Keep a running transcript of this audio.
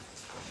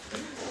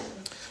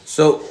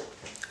So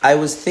I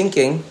was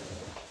thinking,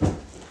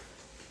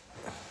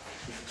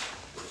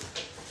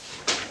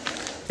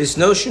 this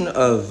notion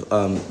of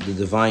the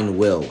divine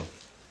will,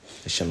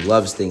 Hashem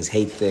loves things,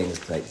 hates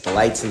things, like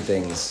delights in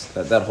things,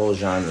 that whole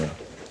genre.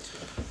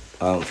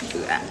 At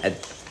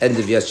the end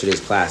of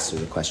yesterday's class,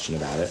 there was a question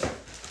about it.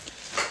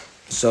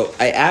 So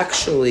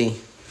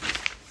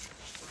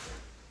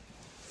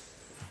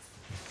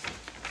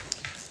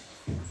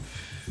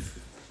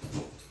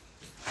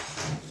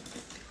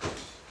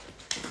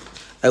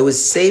I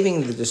was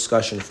saving the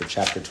discussion for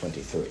chapter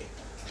 23.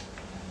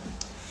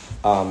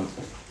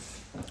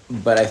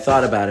 But I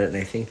thought about it, and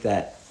I think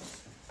that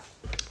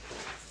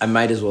I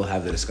might as well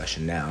have the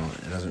discussion now.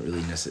 It doesn't really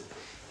necessarily...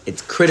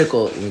 It's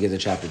critical when we get to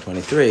chapter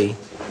 23,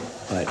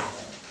 but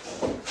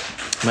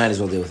I might as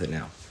well deal with it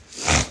now.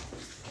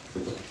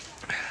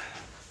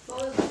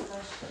 What was the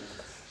question?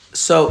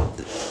 So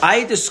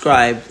I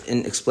described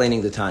in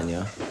explaining the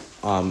Tanya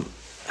how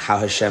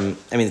Hashem...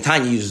 the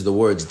Tanya uses the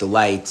words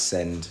delights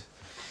and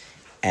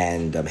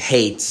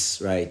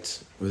hates,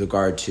 right, with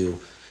regard to,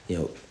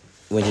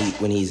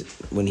 when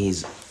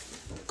he's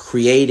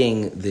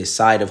creating the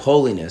side of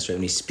holiness, right,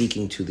 when he's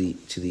speaking to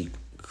the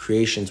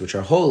creations which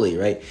are holy,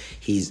 right,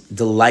 he's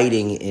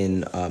delighting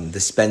in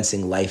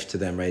dispensing life to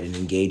them, right, and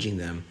engaging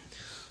them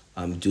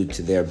due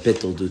to their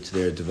bittul, due to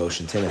their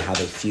devotion to him, and how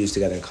they fuse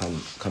together and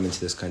come into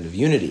this kind of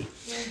unity.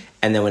 Yeah.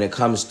 And then when it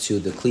comes to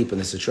the klip and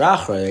the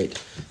sitrach, right,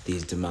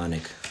 these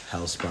demonic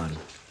hellspawn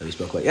that we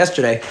spoke about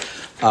yesterday,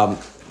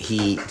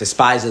 he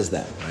despises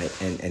them, right,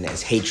 and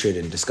has hatred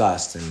and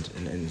disgust, and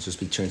so to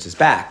speak, turns his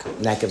back,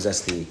 and that gives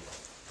us the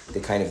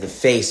kind of the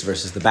face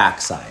versus the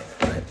backside,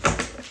 right?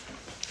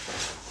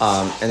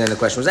 And then the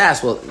question was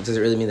asked, well, does it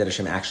really mean that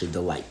Hashem actually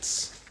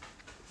delights?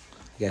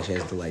 He actually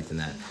has delight in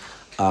that.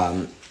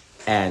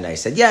 And I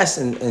said yes,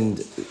 and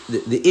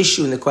the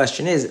issue in the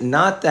question is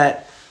not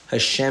that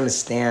Hashem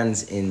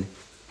stands in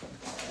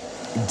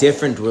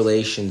different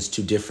relations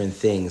to different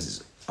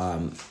things.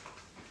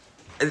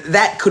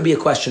 That could be a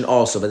question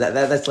also, but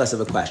that's less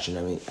of a question.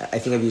 I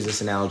think I've used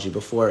this analogy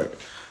before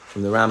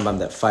from the Rambam,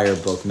 that fire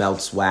both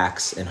melts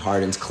wax and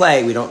hardens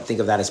clay. We don't think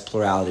of that as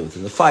plurality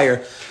within the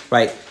fire,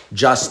 right?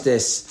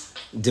 Justice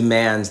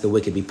demands the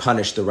wicked be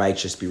punished, the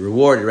righteous be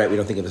rewarded, right? We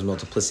don't think of it as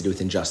multiplicity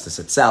within justice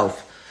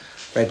itself,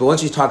 right? But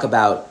once you talk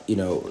about,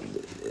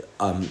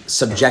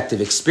 subjective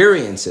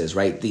experiences,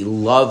 right? The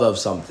love of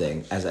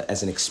something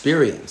as an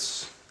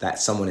experience that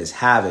someone is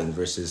having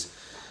versus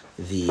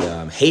the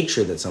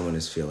hatred that someone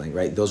is feeling,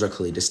 right? Those are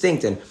clearly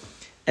distinct. And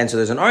so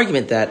there's an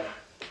argument that,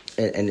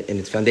 and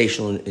it's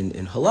foundational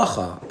in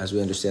halacha, as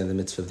we understand the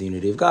mitzvah of the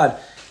unity of God,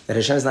 that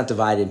Hashem is not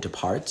divided into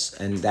parts,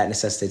 and that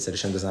necessitates that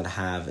Hashem does not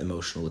have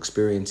emotional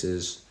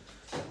experiences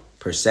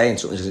per se, and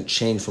certainly doesn't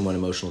change from one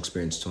emotional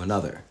experience to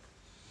another.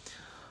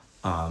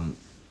 And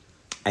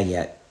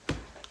yet,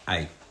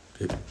 I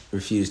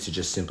refuse to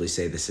just simply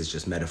say this is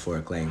just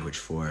metaphoric language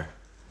for,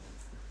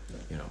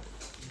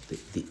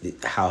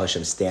 how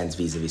Hashem stands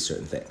vis-a-vis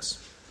certain things.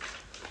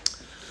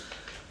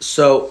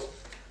 So,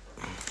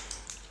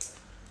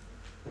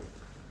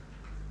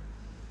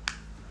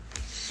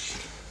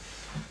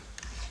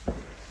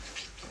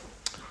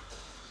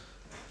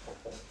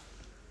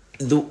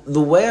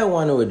 the way I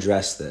want to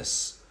address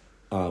this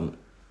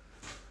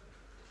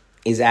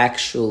is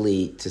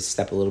actually to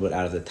step a little bit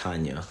out of the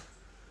Tanya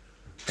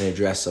and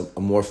address a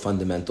more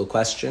fundamental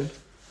question.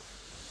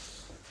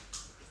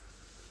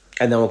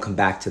 And then we'll come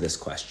back to this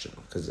question,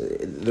 because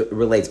it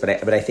relates, but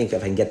I think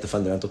if I can get the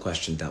fundamental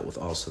question dealt with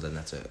also, then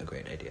that's a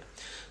great idea.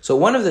 So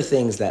one of the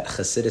things that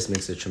Chassidus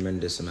makes a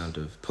tremendous amount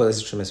of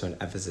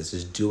emphasis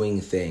is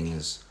doing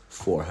things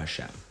for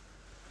Hashem.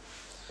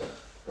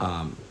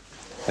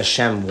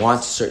 Hashem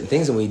wants certain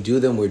things, and we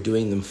do them, we're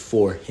doing them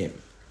for Him.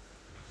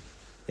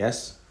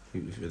 Yes?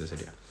 You hear this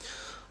idea.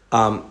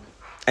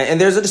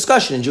 And there's a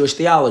discussion in Jewish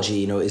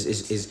theology,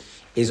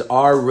 is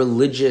our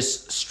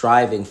religious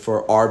striving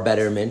for our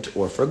betterment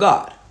or for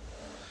God?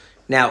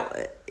 Now,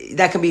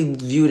 that can be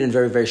viewed in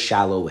very, very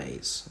shallow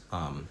ways.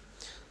 And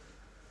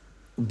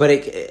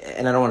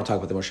I don't want to talk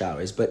about the more shallow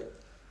ways, but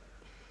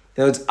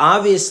it's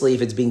obviously,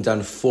 if it's being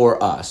done for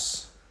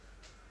us,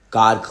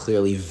 God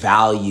clearly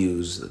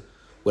values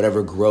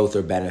whatever growth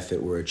or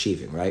benefit we're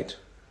achieving, right?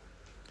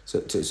 So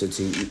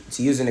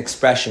to use an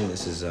expression,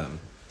 this is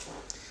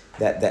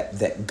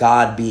that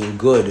God being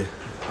good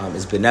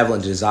is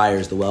benevolent,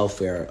 desires the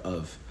welfare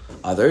of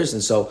others.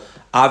 And so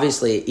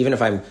obviously, even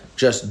if I'm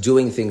just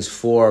doing things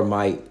for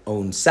my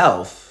own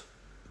self,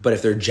 but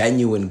if they're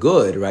genuine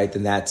good, right,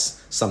 then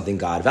that's something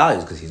God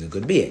values because He's a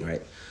good being,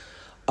 right?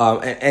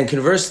 And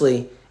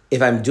conversely,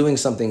 if I'm doing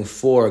something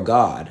for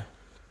God,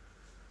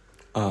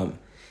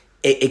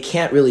 it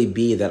can't really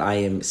be that I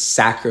am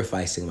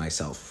sacrificing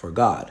myself for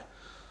God,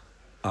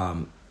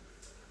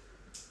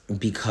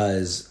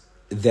 because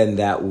then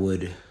that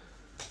would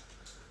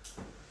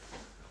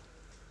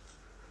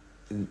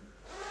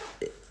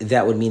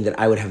mean that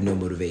I would have no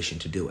motivation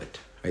to do it,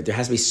 right? There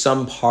has to be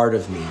some part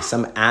of me,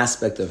 some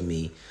aspect of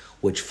me,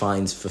 which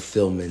finds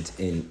fulfillment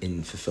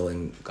in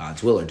fulfilling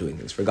God's will or doing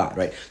things for God,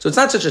 right? So it's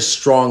not such a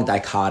strong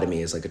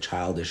dichotomy as like a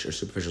childish or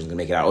superficial is going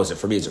to make it out. Oh, is it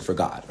for me? Is it for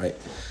God, right?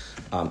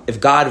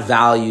 If God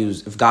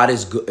values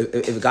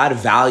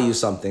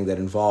something that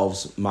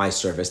involves my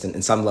service, then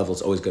in some level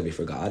it's always going to be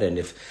for God. And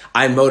if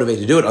I'm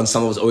motivated to do it, on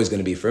some level it's always going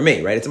to be for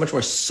me, right? It's a much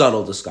more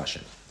subtle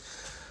discussion.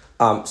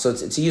 So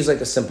to use like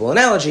a simple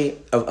analogy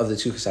of the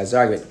two sides of the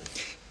argument,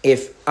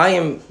 if I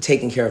am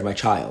taking care of my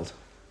child,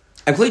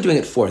 I'm clearly doing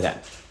it for them.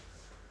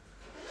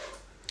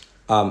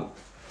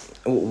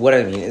 What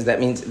I mean is that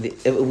means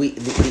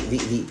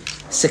the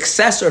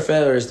success or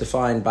failure is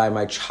defined by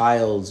my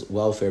child's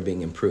welfare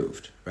being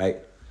improved, right?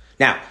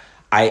 Now,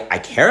 I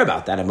care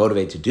about that. I'm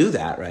motivated to do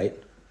that, right?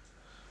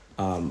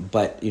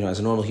 But as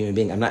a normal human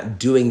being, I'm not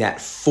doing that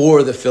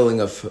for the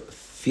feeling of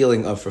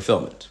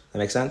fulfillment. That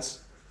makes sense?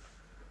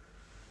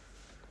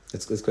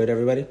 It's clear to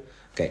everybody?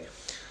 Okay.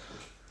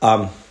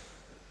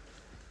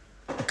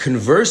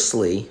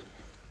 Conversely,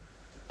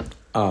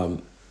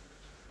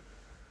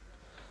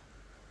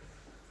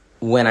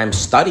 when I'm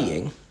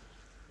studying,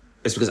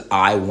 it's because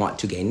I want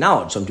to gain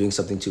knowledge. So I'm doing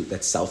something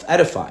that's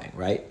self-edifying,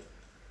 right?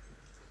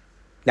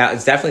 Now,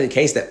 it's definitely the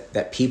case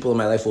that people in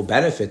my life will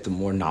benefit the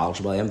more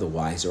knowledgeable I am, the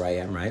wiser I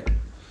am, right?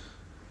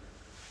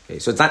 Okay,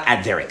 so it's not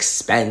at their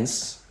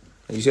expense.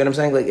 You see what I'm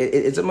saying? Like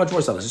it's a much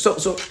more subtle.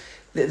 So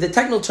the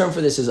technical term for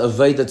this is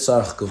avodat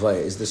tzarich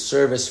gavaya, is the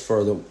service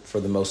for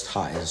the Most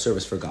High, is a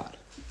service for God.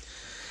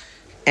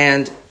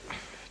 And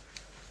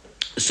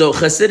so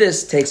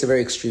Chassidus takes a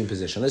very extreme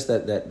position.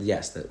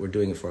 That we're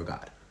doing it for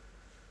God,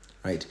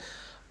 right?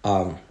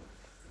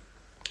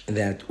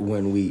 That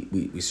when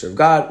we serve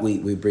God,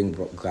 we bring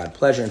God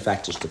pleasure. In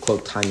fact, just to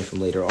quote Tanya from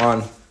later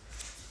on,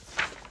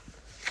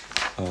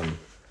 in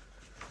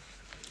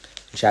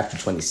chapter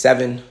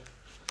 27,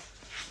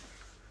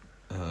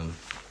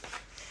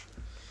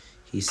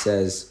 he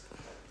says,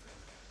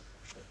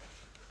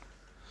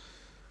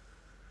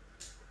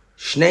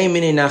 Shnei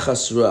mini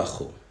nachas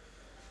ruachu.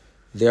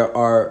 There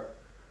are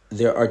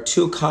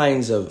two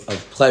kinds of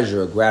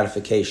pleasure or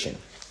gratification.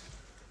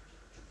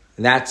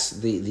 And that's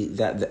the this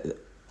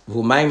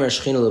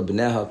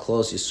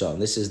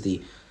is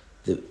the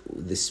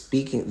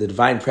speaking, the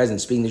divine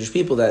presence speaking to Jewish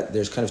people, that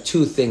there's kind of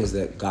two things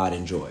that God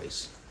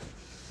enjoys.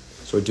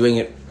 So we're doing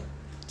it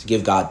to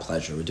give God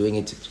pleasure. We're doing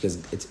it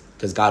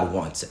because God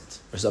wants it,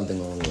 or something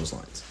along those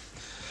lines.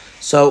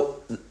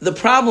 So the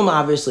problem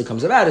obviously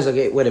comes about is,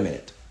 okay, wait a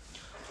minute.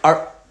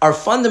 Our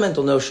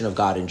fundamental notion of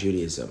God in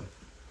Judaism,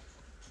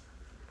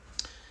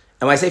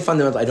 and when I say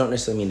fundamental, I don't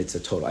necessarily mean it's a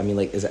total. I mean,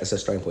 like, as a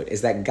starting point,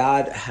 is that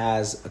God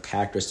has a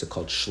characteristic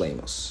called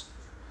shleimus.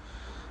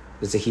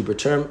 It's a Hebrew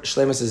term.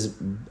 Shleimus is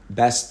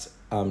best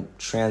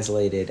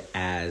translated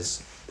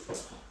as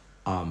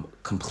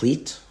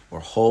complete or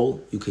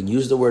whole. You can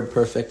use the word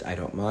perfect. I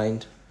don't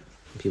mind.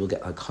 People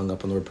get hung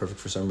up on the word perfect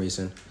for some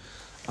reason.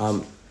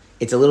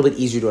 It's a little bit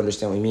easier to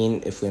understand what we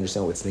mean if we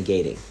understand what it's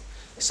negating.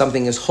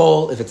 Something is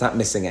whole if it's not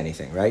missing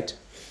anything, right?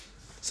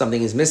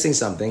 Something is missing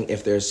something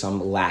if there's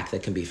some lack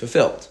that can be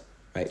fulfilled.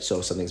 Right? So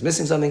if something's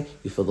missing something,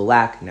 you fill the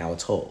lack, now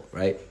it's whole,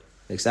 right?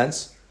 Make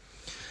sense?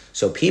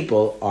 So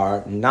people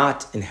are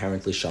not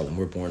inherently shalom.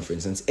 We're born, for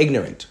instance,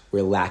 ignorant.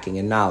 We're lacking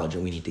in knowledge,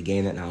 and we need to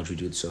gain that knowledge. We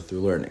do it so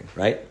through learning,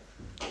 right?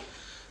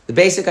 The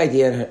basic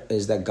idea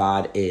is that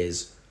God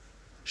is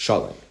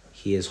shalom.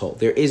 He is whole.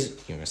 There is,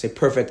 you're going to say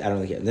perfect, I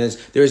don't think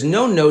there is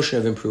no notion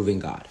of improving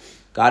God.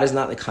 God is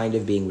not the kind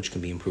of being which can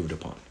be improved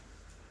upon.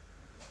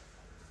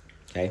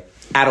 Okay?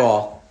 At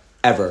all,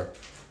 ever,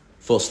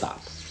 full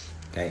stop.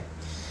 Okay?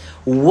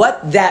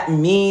 What that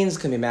means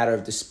can be a matter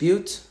of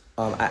dispute.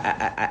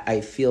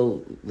 I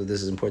feel that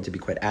this is important to be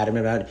quite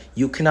adamant about it.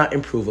 You cannot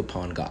improve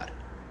upon God.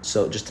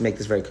 So just to make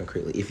this very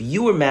concretely, if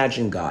you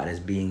imagine God as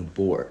being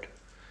bored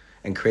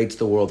and creates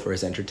the world for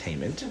his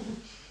entertainment,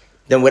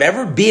 then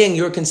whatever being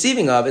you're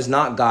conceiving of is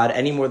not God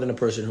any more than a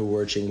person who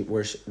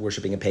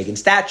worshiping a pagan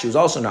statue is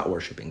also not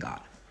worshiping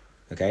God.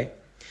 Okay?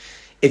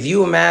 If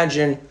you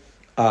imagine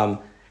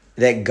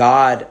that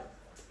God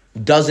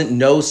doesn't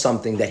know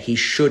something that he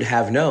should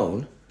have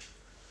known,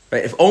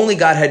 right? If only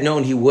God had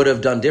known, he would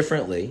have done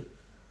differently.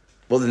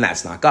 Well, then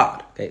that's not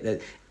God. Okay?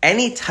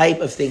 Any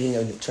type of thinking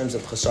in terms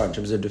of chasar, in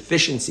terms of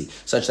deficiency,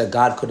 such that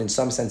God could in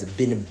some sense have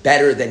been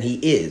better than he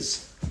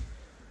is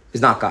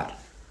not God.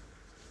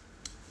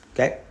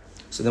 Okay?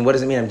 So then what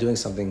does it mean I'm doing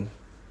something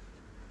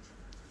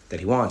that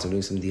he wants? I'm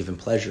doing something to give him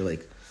pleasure.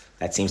 Like,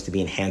 that seems to be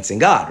enhancing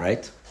God, right?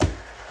 Is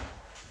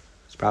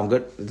the problem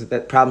good?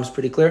 That problem's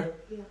pretty clear?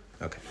 Yeah.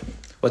 Okay.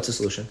 What's the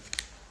solution?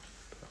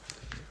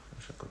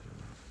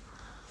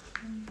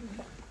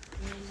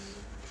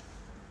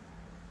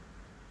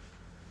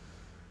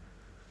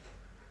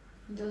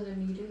 He doesn't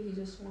need it, he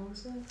just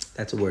wants it.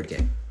 That's a word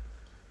game.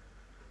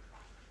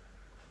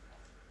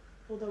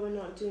 Although we're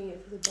not doing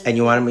it for the benefit. And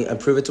you want me to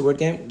prove it's a word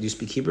game? Do you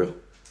speak Hebrew?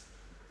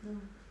 No.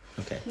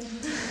 Okay.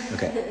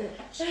 Okay.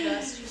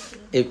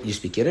 You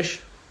speak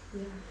Yiddish?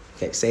 Yeah.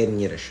 Okay, say it in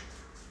Yiddish.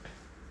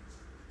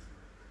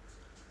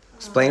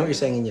 Explain what you're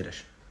saying in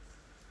Yiddish.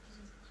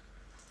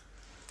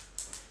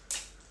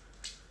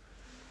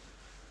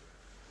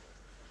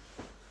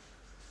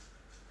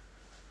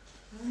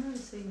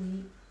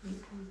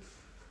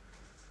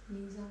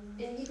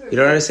 You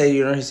don't understand?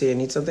 You don't understand? You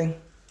need something? No.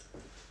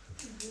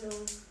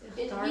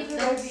 If dark Even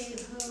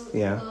does,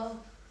 Yeah.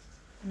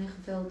 and if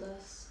veel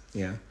does.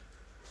 Yeah.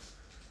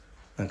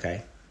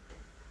 Okay.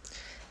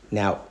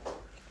 Now,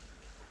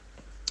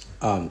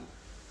 have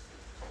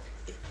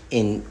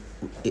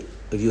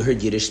you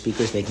heard Yiddish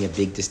speakers making a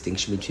big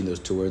distinction between those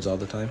two words all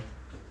the time?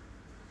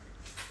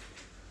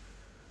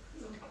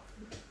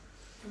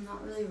 I'm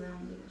not really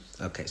around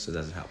Yiddish. Okay, so it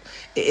doesn't help.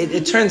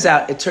 It turns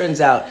out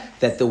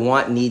that the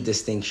want-need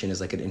distinction is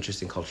like an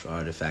interesting cultural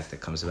artifact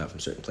that comes about from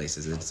certain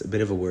places. It's a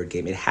bit of a word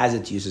game. It has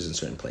its uses in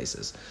certain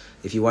places.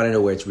 If you want to know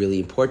where it's really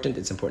important,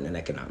 it's important in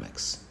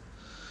economics.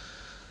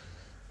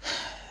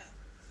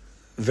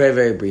 Very,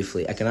 very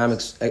briefly,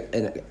 economists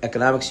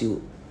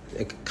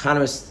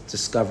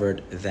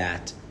discovered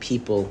that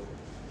people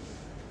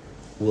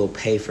will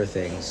pay for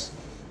things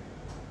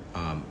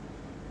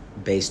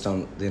based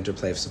on the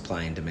interplay of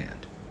supply and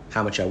demand.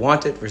 How much I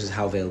want it versus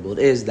how available it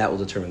is, that will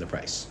determine the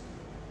price.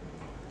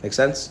 Make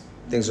sense?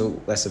 Things are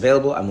less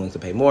available, I'm willing to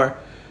pay more.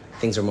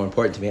 Things are more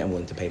important to me, I'm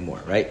willing to pay more,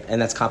 right?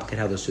 And that's complicated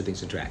how those two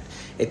things interact.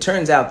 It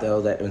turns out,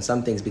 though, that when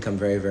some things become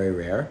very, very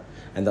rare,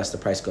 and thus the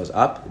price goes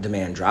up,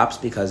 demand drops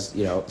because,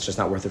 it's just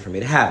not worth it for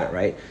me to have it,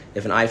 right?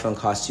 If an iPhone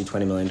costs you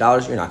 $20 million,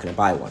 you're not going to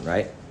buy one,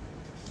 right?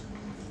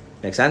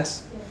 Make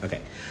sense? Yeah.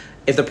 Okay.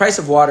 If the price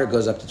of water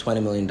goes up to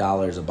 $20 million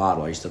a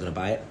bottle, are you still going to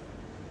buy it?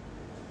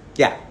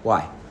 Yeah.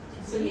 Why?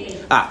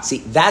 See,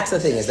 that's the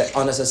thing, is that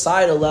on a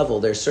societal level,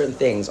 there's certain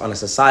things on a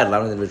societal,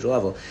 not on an individual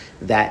level,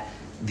 that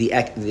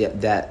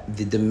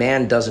the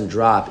demand doesn't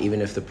drop even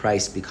if the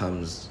price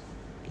becomes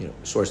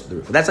source to the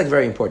roof. That's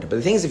very important. But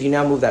the thing is, if you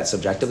now move that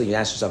subjectively, you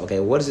ask yourself, okay,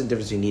 what is the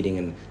difference between needing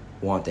and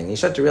wanting? And you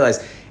start to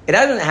realize it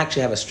doesn't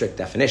actually have a strict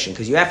definition,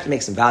 because you have to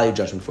make some value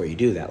judgment before you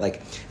do that. Like,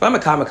 if I'm a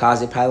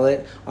kamikaze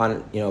pilot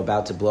on,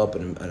 about to blow up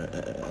an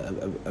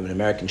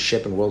American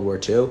ship in World War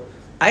II,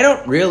 I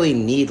don't really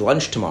need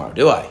lunch tomorrow,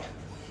 do I?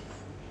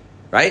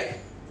 Right?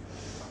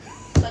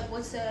 But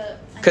what's the?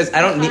 Because I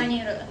don't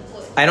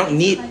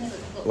need.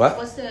 What?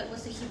 What's the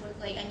Hebrew?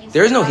 Like, I need.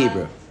 There is no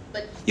Hebrew.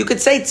 But you could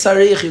say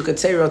tzarich, you could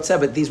say rotzeh,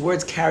 but these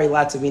words carry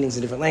lots of meanings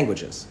in different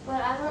languages.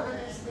 But I don't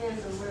understand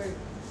the word,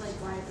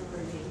 why the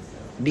word game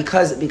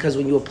so. Because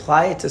when you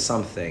apply it to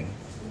something,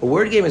 a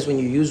word game is when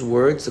you use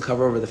words to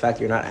cover over the fact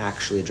that you're not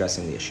actually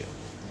addressing the issue.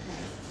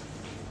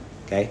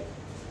 Okay?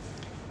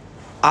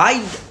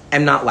 I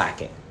am not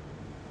lacking.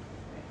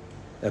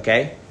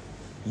 Okay?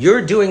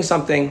 You're doing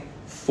something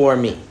for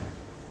me.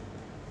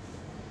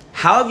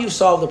 How have you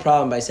solved the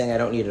problem by saying I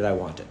don't need it, I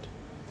want it?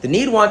 The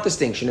need-want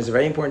distinction is a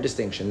very important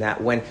distinction,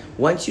 that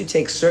once you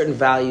take certain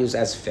values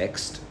as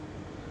fixed,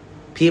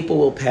 people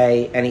will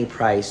pay any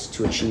price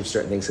to achieve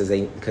certain things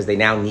because they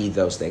now need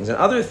those things. And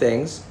other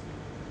things,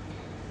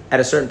 at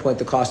a certain point,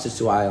 the cost is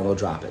too high and they'll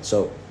drop it.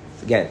 So,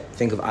 again,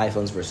 think of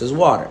iPhones versus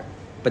water.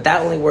 But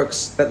that only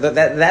works,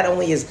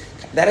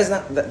 that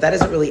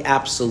isn't really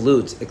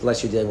absolute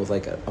unless you're dealing with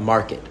a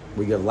market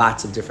where you have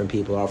lots of different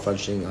people all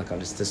functioning on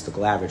a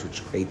statistical average,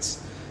 which creates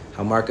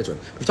how markets work.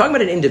 If we're talking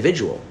about an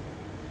individual,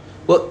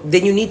 well,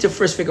 then you need to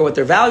first figure out what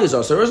their values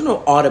are. So there is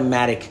no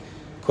automatic,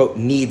 quote,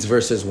 needs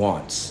versus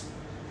wants.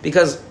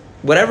 Because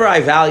whatever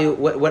I value,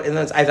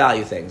 I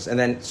value things. And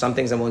then some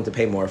things I'm willing to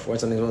pay more for, and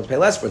some things I'm willing to pay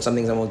less for, and some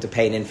things I'm willing to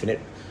pay an infinite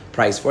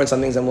price for, and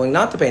some things I'm willing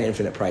not to pay an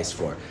infinite price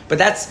for. But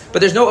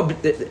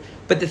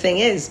the thing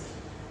is,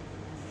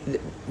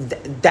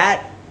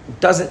 that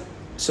doesn't,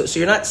 so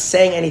you're not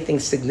saying anything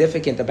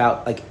significant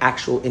about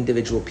actual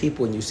individual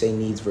people when you say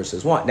needs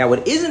versus want. Now,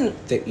 what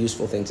isn't the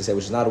useful thing to say,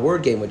 which is not a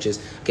word game, which is,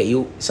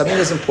 okay, something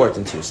is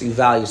important to you, so you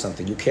value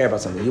something, you care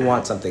about something, you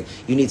want something,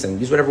 you need something,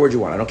 use whatever word you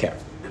want, I don't care.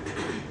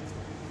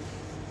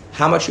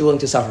 How much are you willing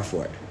to suffer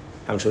for it?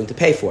 How much are you willing to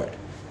pay for it?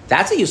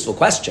 That's a useful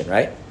question,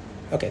 right?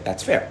 Okay,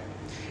 that's fair.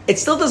 It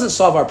still doesn't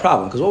solve our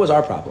problem, because what was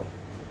our problem?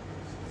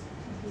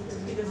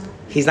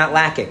 He's not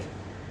lacking.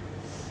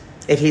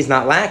 If he's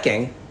not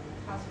lacking,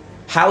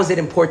 how is it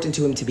important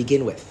to him to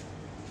begin with?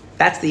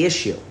 That's the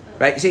issue,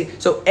 right? You see,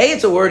 so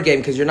it's a word game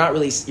because you're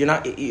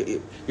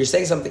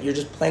saying something, you're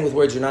just playing with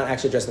words, you're not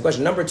actually addressing the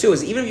question. Number two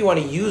is, even if you want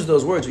to use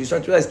those words, you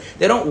start to realize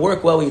they don't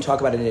work well when you talk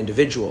about an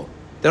individual.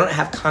 They don't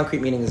have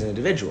concrete meaning as an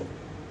individual.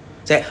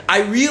 Say,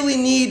 I really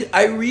need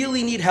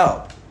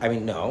help.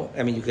 No.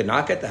 You could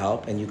not get the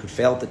help and you could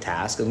fail at the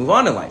task and move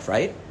on in life,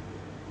 right?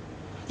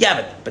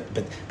 Yeah,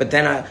 but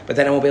then I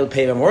won't be able to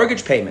pay my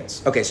mortgage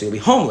payments. Okay, so you'll be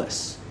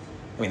homeless.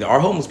 There are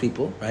homeless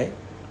people, right?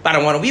 But I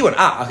don't want to be one.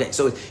 Okay,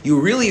 so you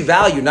really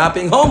value not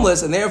being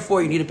homeless, and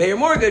therefore you need to pay your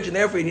mortgage, and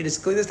therefore you need to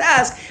clean this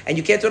task, and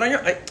you can't do it on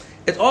your own.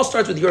 It all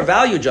starts with your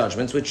value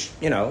judgments, which,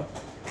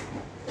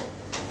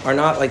 are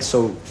not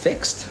so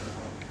fixed.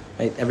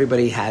 Right?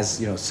 Everybody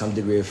has, some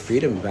degree of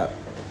freedom about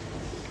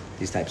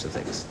these types of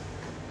things.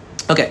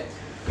 Okay.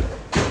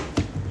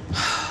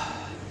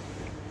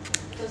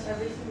 Does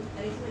anything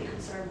that you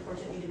consider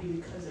important need to be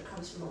because it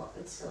comes from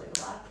it's feeling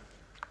a lack?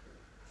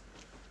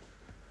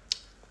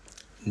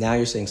 Now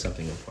you're saying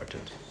something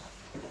important.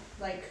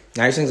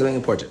 Now you're saying something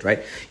important,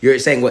 right? You're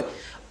saying what?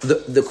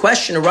 The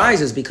question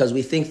arises because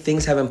we think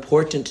things have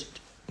importance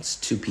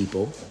to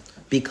people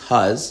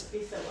because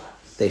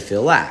They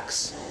feel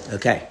lax.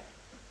 Okay.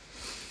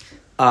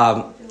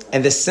 And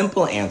the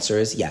simple answer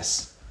is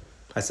yes.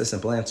 That's the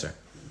simple answer.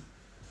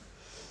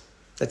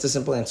 That's a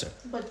simple answer.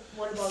 But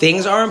what about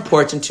Things are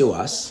important to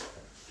us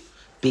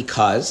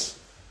because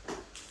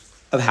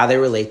of how they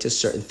relate to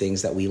certain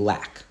things that we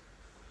lack.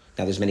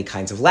 Now, there's many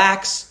kinds of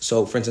lacks.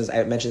 So, for instance, I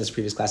mentioned in this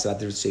previous class about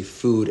the difference between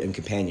food and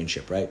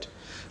companionship, right?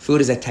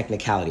 Food is a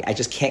technicality. I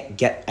just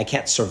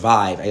can't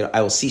survive.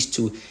 I will cease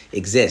to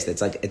exist.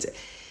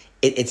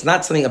 It's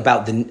not something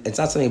about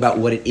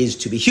what it is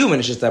to be human.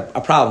 It's just a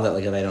problem that,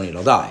 like, if I don't eat,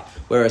 I'll die.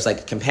 Whereas,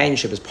 like,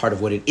 companionship is part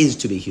of what it is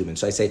to be human.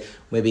 So I say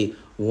maybe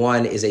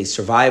one is a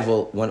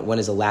survival, one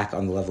is a lack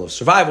on the level of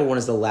survival, one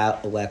is the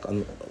lack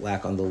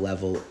on the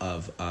level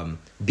of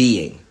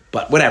being.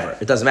 But whatever,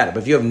 it doesn't matter. But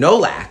if you have no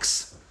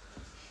lacks,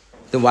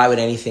 then why would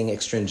anything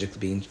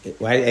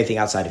anything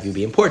outside of you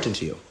be important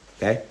to you?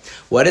 Okay?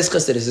 What is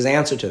Chassidus'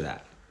 answer to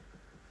that?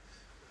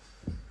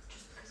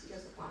 just because he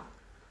doesn't want?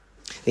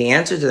 The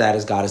answer to that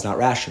is God is not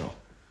rational.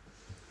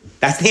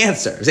 That's the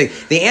answer.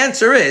 The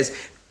answer is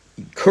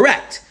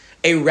correct.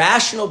 A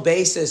rational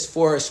basis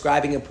for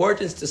ascribing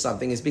importance to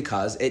something is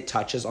because it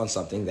touches on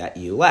something that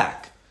you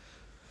lack.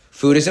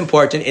 Food is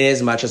important in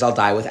as much as I'll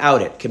die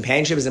without it.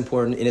 Companionship is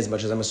important in as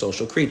much as I'm a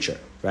social creature,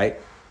 right?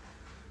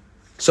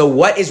 So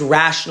what is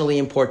rationally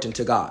important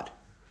to God?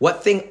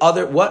 What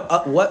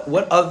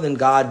other than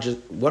God?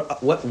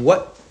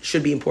 What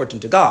should be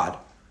important to God?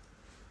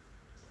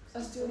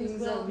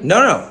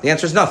 No. The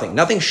answer is nothing.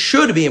 Nothing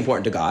should be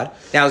important to God.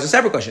 Now, there's a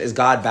separate question: is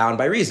God bound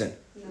by reason?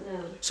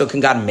 No. So, can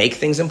God make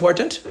things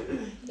important?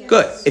 Yes.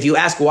 Good. If you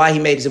ask why He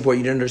made it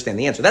important, you don't understand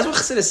the answer. That's what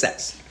Chassidus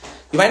says.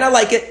 You might not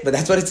like it, but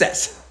that's what it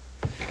says.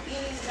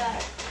 Meaning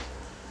that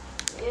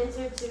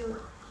answer to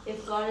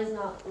if God is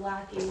not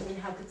lacking, then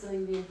how could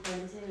something be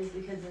important to him is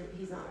because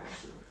he's not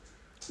rational.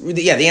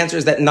 Yeah, the answer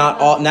is that not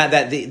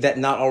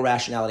all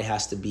rationality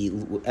has to be,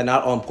 and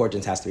not all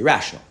importance has to be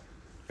rational,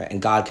 right?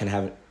 And God can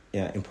have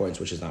importance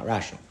which is not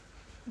rational,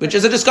 which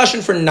is a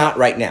discussion for not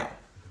right now.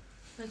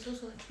 But it's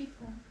also like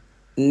people.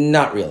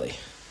 Not really.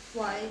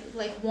 Why?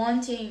 Like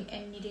wanting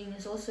and needing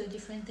is also a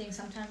different thing.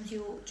 Sometimes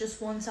you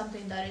just want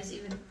something that is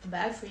even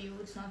bad for you.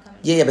 It's not coming.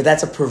 Yeah, but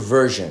that's a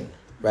perversion,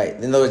 right?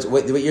 In other words,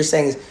 what you're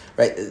saying is,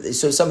 right,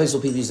 so sometimes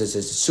people use this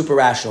as super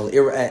rational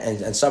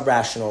and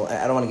sub-rational.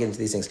 I don't want to get into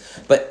these things,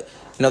 but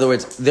in other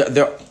words,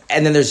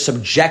 and then there's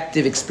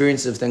subjective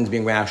experiences of things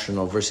being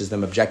rational versus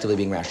them objectively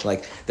being rational.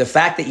 Like the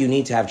fact that you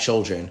need to have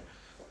children,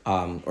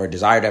 or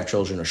desire to have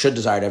children, or should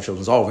desire to have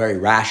children is all very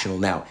rational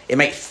now. It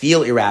might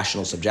feel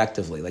irrational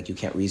subjectively, like you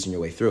can't reason your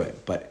way through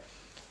it. But,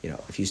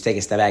 if you take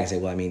a step back and say,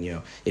 well, I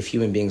mean, if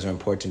human beings are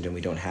important and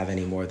we don't have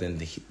any more than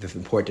the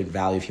important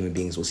value of human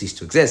beings will cease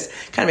to exist,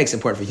 it kind of makes it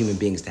important for human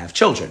beings to have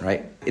children,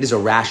 right? It is a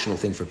rational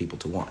thing for people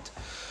to want.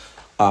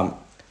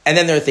 And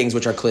then there are things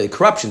which are clearly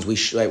corruptions,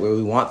 where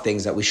we want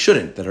things that we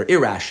shouldn't, that are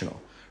irrational,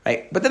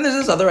 right? But then there's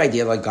this other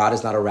idea, like God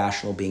is not a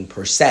rational being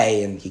per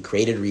se, and He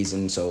created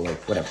reason, so like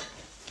whatever.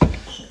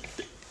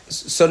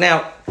 So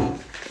now,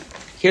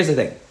 here's the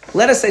thing.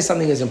 Let us say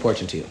something is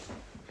important to you,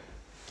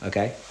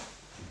 okay?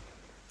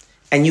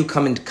 And you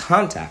come into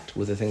contact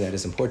with the thing that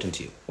is important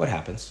to you. What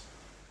happens?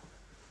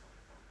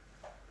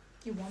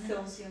 You want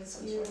Fills you in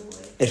some sort of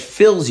way. It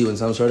fills you in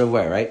some sort of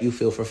way, right? You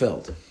feel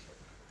fulfilled,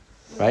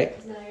 right?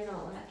 Because now you're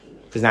not lacking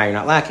it. Because now you're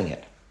not lacking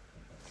it.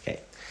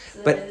 Okay.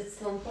 So But it's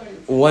still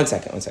important. One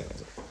second.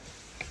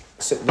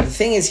 So the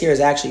thing is here is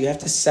actually you have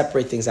to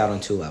separate things out on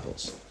two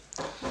levels.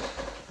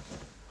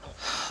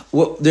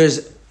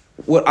 There's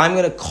what I'm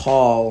going to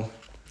call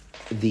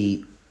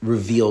the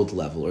revealed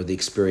level or the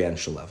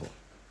experiential level.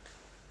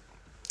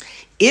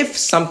 If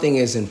something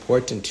is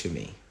important to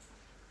me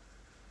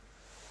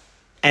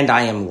and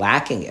I am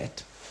lacking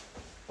it,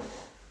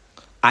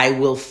 I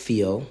will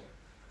feel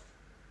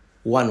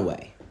one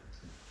way,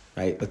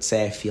 right? Let's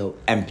say I feel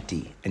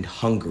empty and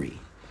hungry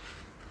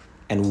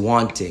and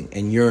wanting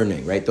and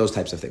yearning, right? Those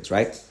types of things,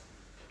 right?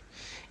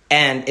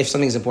 And if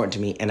something is important to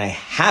me and I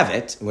have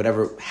it,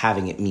 whatever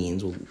having it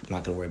means, I'm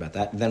not going to worry about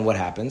that, then what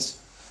happens?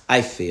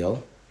 I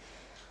feel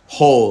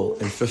whole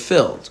and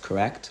fulfilled,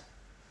 correct?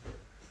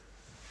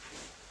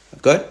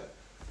 Good?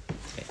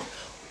 Okay.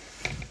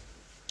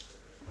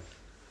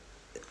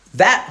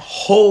 That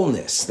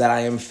wholeness that I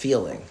am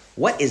feeling,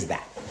 what is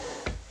that?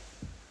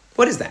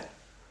 What is that?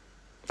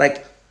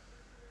 Like,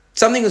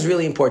 something was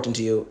really important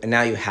to you and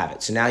now you have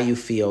it. So now you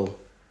feel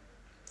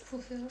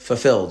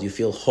fulfilled, you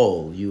feel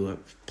whole, you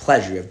have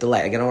pleasure, you have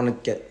delight. Again, I don't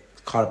want to get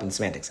caught up in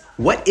semantics.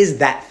 What is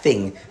that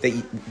thing that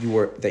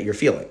you're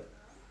feeling?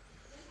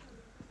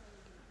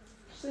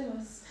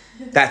 Shleimus.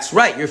 That's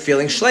right, you're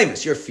feeling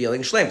shleimus.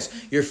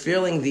 You're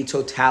feeling the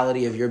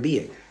totality of your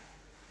being.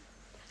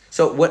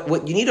 So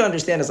what you need to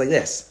understand is like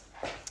this.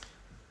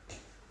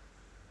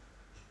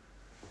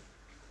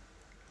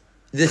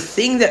 The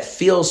thing that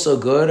feels so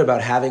good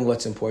about having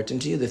what's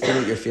important to you, the thing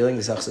that you're feeling,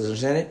 the self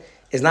understanding,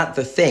 is not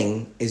the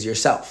thing, is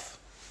yourself.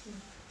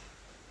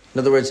 In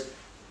other words,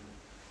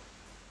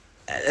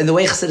 and the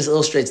way Chassidus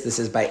illustrates this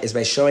is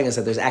by showing us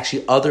that there's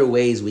actually other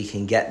ways we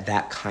can get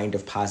that kind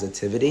of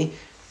positivity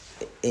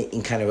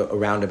in kind of a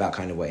roundabout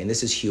kind of way, and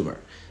this is humor.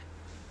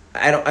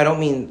 I don't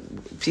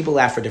mean people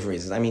laugh for different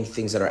reasons. I mean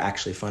things that are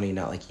actually funny,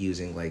 not like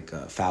using like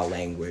foul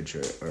language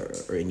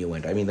or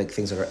innuendo. I mean like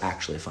things that are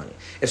actually funny.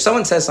 If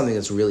someone says something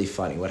that's really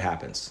funny, what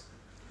happens?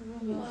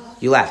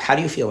 You laugh. How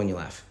do you feel when you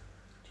laugh?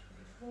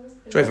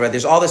 Joyful, right?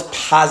 There's all this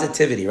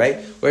positivity, right?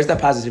 Where's that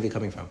positivity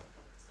coming from?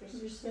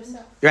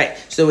 Right.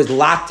 So it was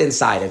locked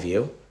inside of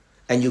you,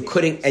 and you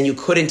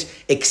couldn't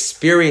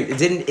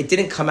experience. It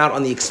didn't come out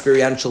on the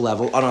experiential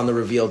level, on the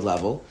revealed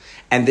level.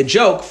 And the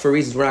joke, for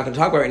reasons we're not going to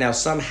talk about right now,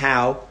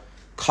 somehow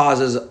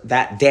causes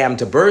that dam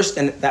to burst,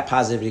 and that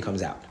positivity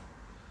comes out.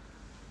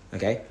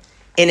 Okay?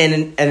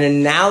 And an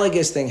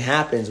analogous thing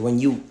happens when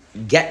you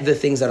get the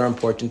things that are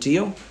important to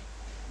you.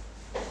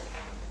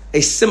 A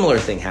similar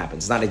thing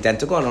happens. It's not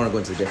identical. I don't want to go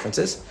into the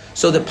differences.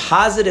 So the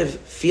positive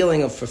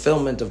feeling of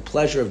fulfillment, of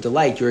pleasure, of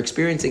delight you're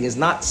experiencing is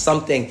not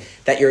something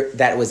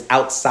that was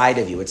outside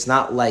of you. It's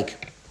not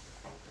like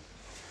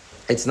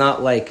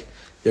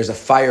there's a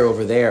fire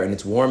over there and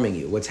it's warming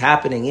you. What's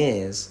happening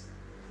is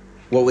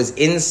what was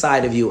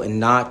inside of you and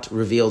not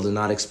revealed and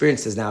not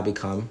experienced has now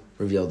become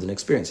revealed and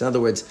experienced. In other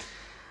words,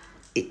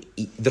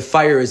 the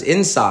fire is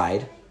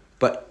inside,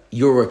 but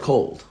you were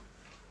cold.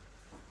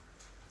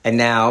 And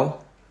now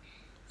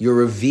you're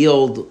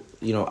revealed,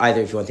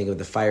 either if you want to think of it,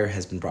 the fire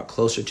has been brought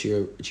closer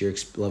to your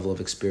level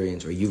of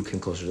experience, or you come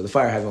closer to the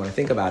fire, however you want to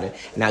think about it.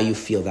 Now you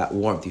feel that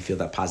warmth, you feel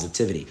that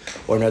positivity.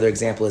 Or another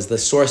example is the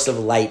source of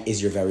light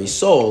is your very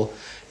soul.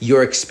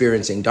 You're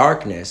experiencing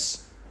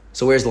darkness.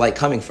 So where's the light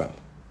coming from?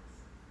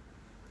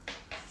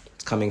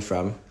 It's coming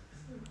from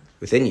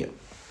within you.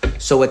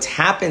 So what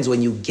happens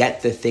when you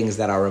get the things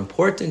that are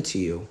important to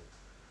you,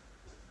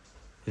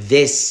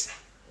 this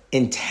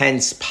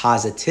intense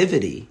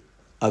positivity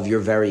of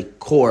your very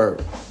core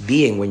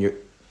being, when your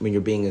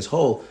being is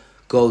whole,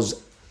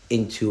 goes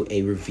into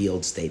a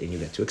revealed state, and you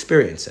get to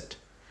experience it.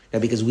 Now,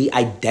 because we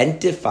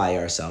identify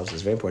ourselves,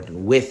 it's very important,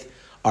 with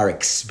our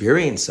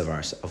experience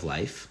of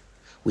life,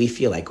 we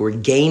feel like we're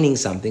gaining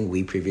something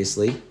we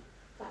previously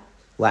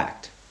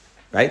lacked.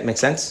 Right? Make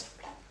sense?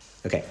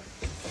 Okay.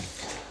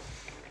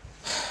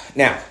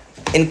 Now,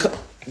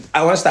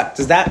 I want to stop.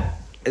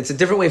 It's a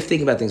different way of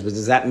thinking about things, but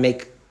does that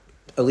make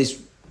at least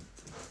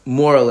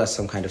more or less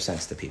some kind of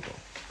sense to people?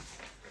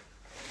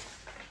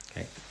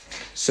 Okay.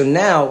 So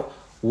now,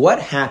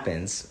 what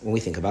happens when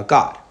we think about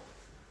God?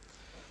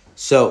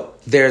 So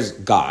there's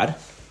God.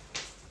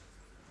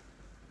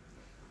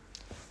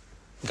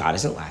 God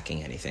isn't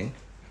lacking anything.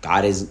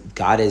 God is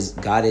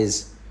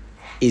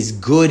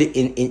good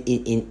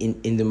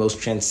in the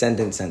most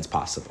transcendent sense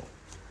possible.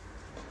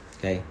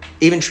 Okay?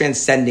 Even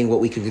transcending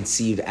what we could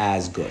conceive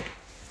as good.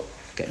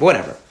 Okay, but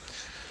whatever.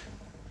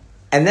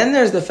 And then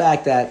there's the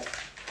fact that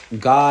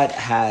God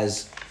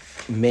has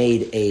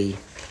made a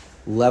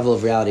level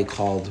of reality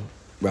called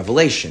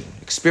revelation,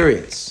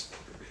 experience.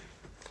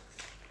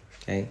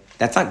 Okay?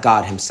 That's not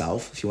God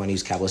himself. If you want to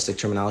use Kabbalistic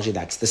terminology,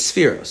 that's the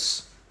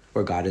spheros,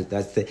 where God is.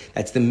 That's the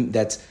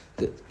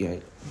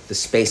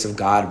space of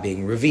God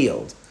being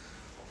revealed.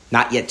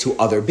 Not yet to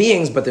other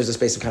beings, but there's a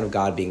space of kind of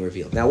God being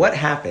revealed. Now, what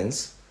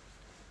happens?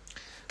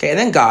 Okay, and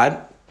then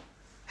God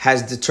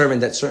has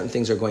determined that certain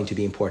things are going to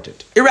be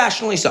important.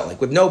 Irrationally so,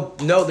 like with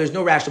there's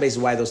no rational basis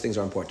why those things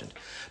are important.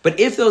 But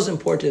if those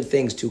important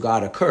things to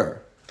God occur,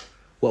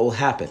 what will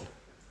happen?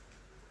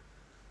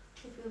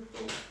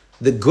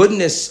 The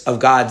goodness of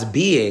God's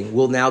being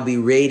will now be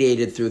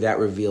radiated through that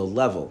revealed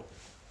level,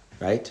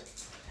 right?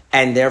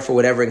 And therefore,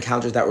 whatever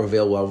encounters that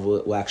revealed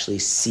level will actually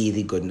see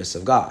the goodness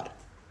of God.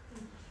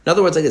 In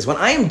other words, like this, when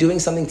I am doing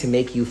something to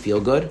make you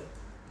feel good,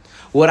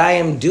 what I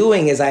am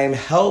doing is I am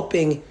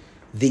helping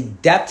the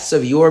depths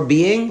of your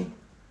being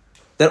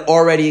that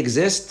already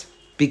exist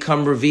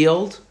become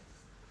revealed.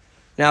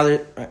 Now,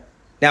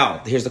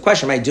 here's the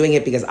question. Am I doing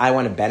it because I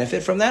want to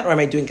benefit from that, or am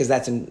I doing it because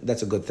that's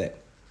a good thing?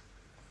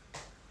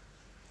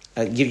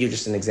 I'll give you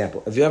just an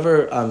example. Have you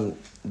ever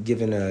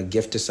given a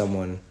gift to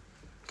someone,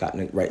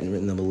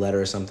 written them a letter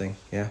or something?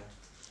 Yeah?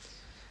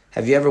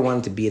 Have you ever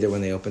wanted to be there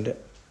when they opened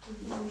it?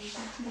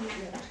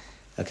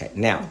 Okay,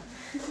 now,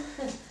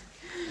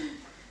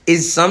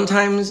 is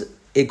sometimes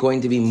it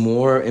going to be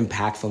more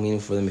impactful,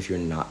 meaningful for them if you're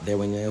not there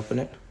when they open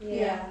it?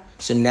 Yeah.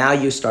 So now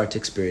you start to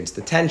experience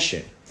the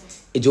tension.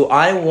 Do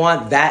I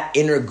want that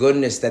inner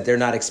goodness that they're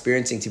not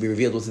experiencing to be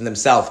revealed within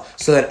themselves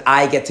so that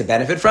I get to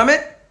benefit from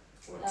it?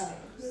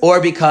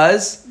 Or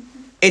because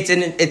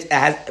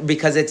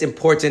it's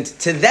important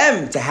to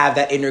them to have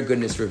that inner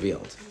goodness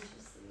revealed?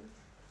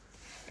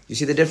 You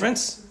see the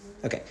difference?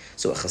 Okay,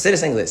 so Chassid is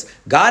saying this.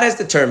 God has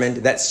determined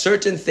that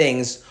certain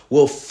things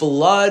will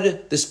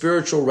flood the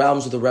spiritual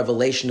realms with the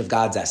revelation of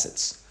God's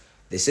essence.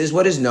 This is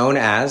what is known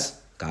as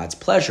God's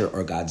pleasure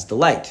or God's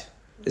delight.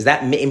 Is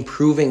that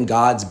improving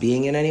God's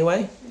being in any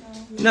way?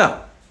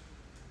 No.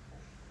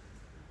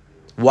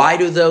 Why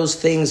do those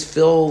things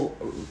fill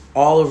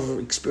all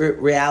of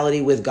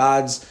reality with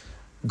God's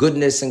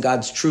goodness and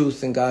God's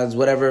truth and God's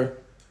whatever?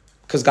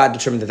 Because God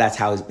determined that that's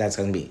how that's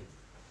going to be.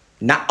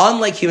 Not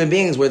unlike human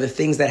beings, where the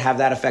things that have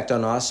that effect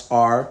on us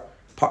are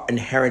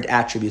inherent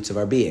attributes of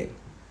our being.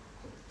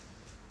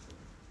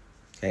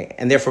 Okay?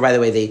 And therefore, by the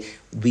way,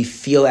 we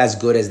feel as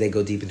good as they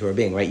go deep into our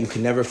being, right? You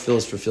can never feel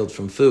as fulfilled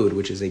from food,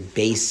 which is a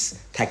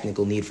base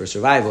technical need for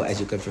survival, as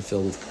you can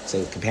fulfill with, say,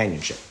 with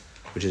companionship,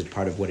 which is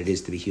part of what it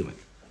is to be human.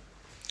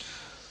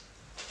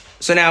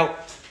 So now,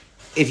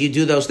 if you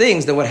do those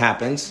things, then what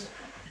happens?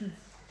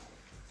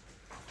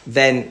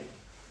 Then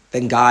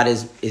God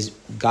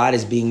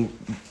is being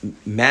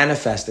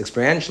manifest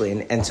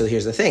experientially. And so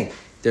here's the thing.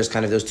 There's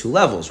kind of those two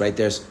levels, right?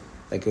 There's,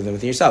 like within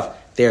yourself,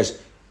 there's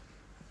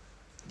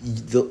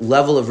the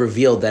level of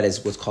revealed that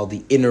is what's called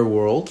the inner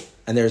world,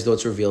 and there's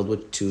what's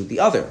revealed to the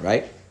other,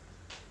 right?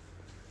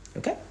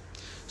 Okay?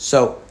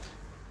 So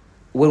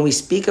when we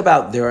speak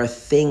about there are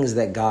things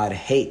that God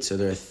hates or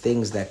there are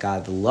things that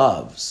God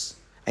loves,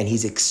 and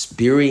he's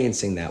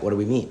experiencing that, what do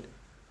we mean?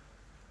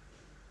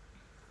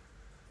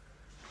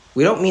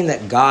 We don't mean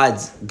that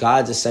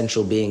God's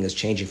essential being is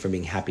changing from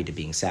being happy to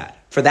being sad.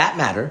 For that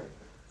matter,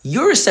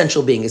 your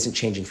essential being isn't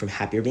changing from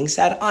happy or being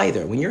sad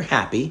either. When you're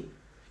happy,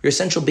 your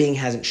essential being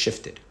hasn't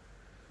shifted.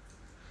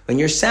 When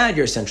you're sad,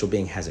 your essential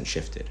being hasn't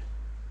shifted.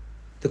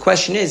 The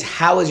question is,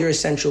 how is your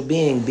essential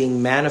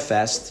being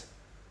manifest?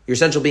 Your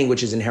essential being,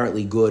 which is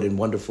inherently good and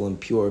wonderful and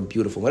pure and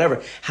beautiful,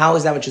 whatever, how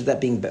is that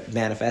being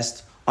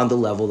manifest on the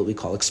level that we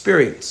call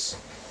experience?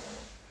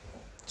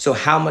 So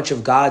how much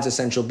of God's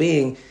essential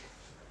being,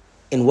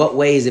 in what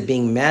way is it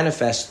being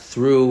manifest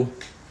through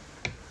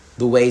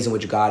the ways in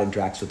which God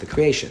interacts with the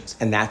creations?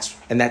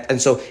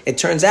 And so it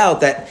turns out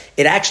that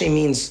it actually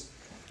means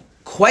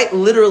quite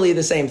literally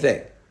the same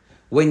thing.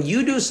 When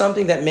you do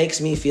something that makes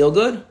me feel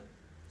good,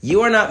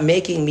 you are not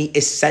making me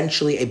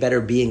essentially a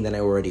better being than I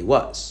already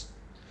was.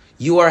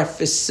 You are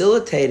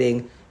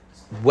facilitating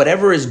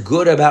whatever is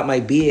good about my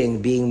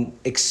being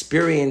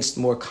experienced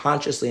more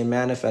consciously and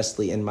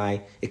manifestly in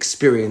my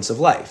experience of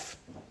life,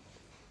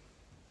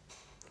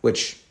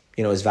 which,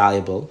 is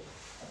valuable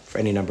for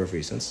any number of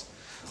reasons.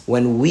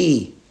 When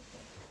we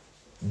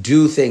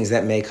do things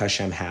that make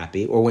Hashem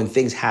happy, or when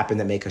things happen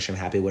that make Hashem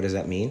happy, what does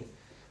that mean?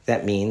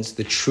 That means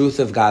the truth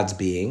of God's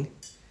being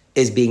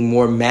is being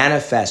more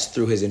manifest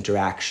through his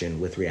interaction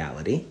with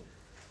reality.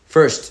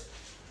 First,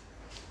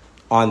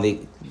 on the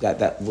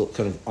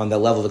on the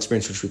level of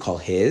experience which we call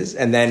his,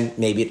 and then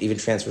maybe it even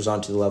transfers on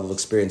to the level of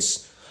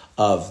experience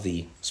of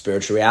the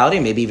spiritual reality.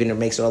 Maybe even it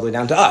makes it all the way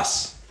down to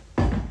us.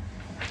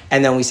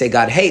 And then we say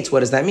God hates.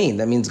 What does that mean?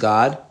 That means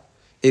God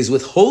is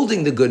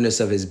withholding the goodness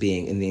of his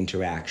being in the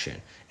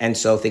interaction. And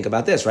so think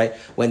about this, right?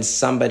 When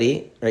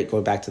somebody, right,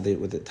 going back to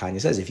what Tanya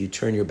says, if you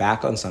turn your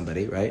back on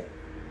somebody, right?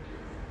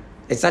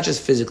 It's not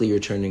just physically you're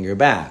turning your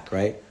back,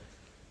 right?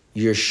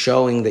 You're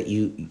showing that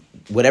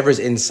whatever's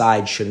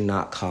inside should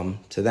not come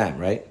to them,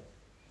 right?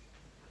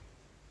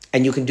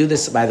 And you can do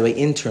this, by the way,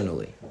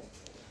 internally.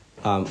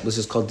 This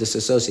is called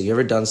disassociate. You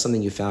ever done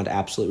something you found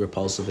absolutely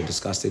repulsive and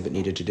disgusting but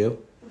needed to do?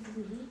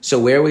 So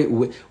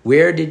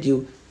where did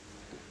you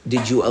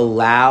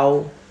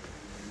allow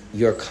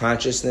your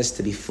consciousness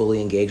to be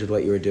fully engaged with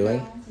what you were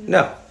doing?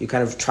 No. You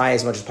kind of try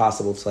as much as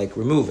possible to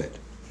remove it.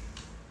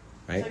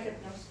 Right? Like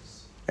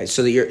hypnosis. Right.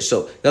 So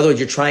in other words,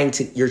 you're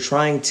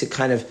trying to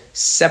kind of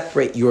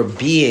separate your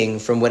being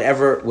from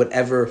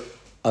whatever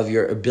of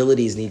your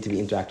abilities need to be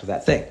interact with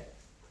that thing.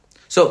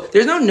 So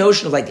there's no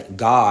notion of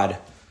God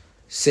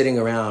sitting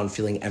around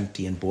feeling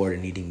empty and bored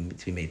and needing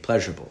to be made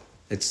pleasurable.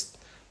 It's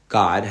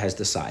God has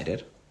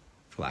decided,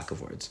 for lack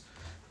of words,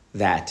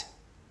 that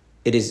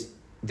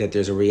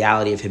there's a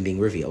reality of him being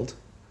revealed,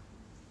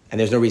 and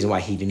there's no reason why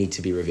he need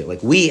to be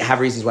revealed. We have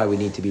reasons why we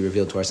need to be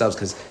revealed to ourselves,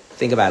 because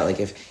think about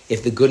it,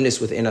 if the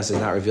goodness within us is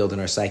not revealed in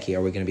our psyche,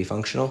 are we going to be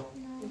functional?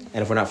 No.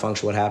 And if we're not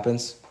functional, what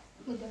happens?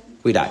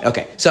 We die.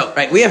 Okay, so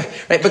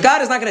but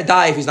God is not going to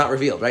die if he's not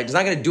revealed, right? He's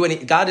not going to do any.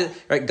 God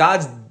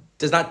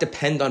does not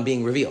depend on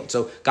being revealed.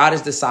 So God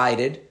has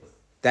decided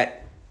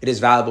that it is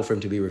valuable for him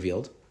to be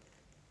revealed.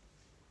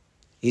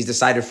 He's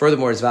decided,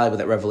 furthermore, it's valuable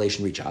that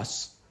revelation reach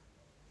us.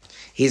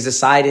 He's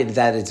decided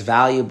that it's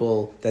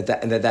valuable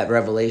that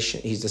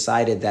revelation, he's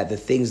decided that the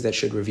things that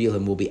should reveal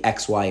him will be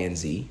X, Y, and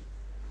Z.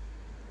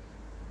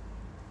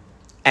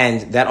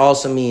 And that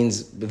also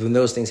means when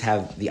those things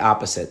have the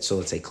opposite, so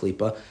let's say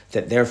klipa,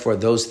 that therefore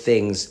those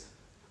things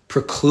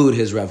preclude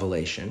his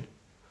revelation.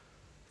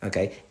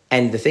 Okay?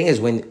 And the thing is,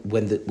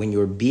 when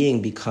your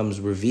being becomes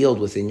revealed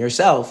within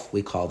yourself,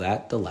 we call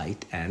that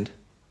delight and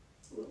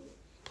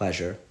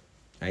pleasure.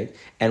 Right?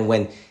 And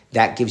when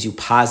that gives you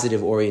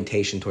positive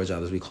orientation towards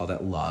others, we call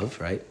that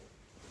love, right?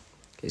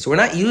 Okay, so we're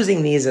not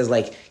using these as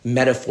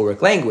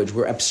metaphoric language.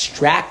 We're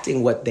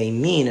abstracting what they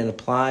mean and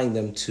applying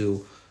them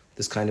to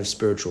this kind of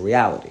spiritual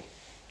reality.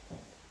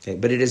 Okay,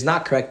 but it is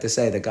not correct to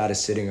say that God is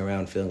sitting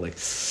around feeling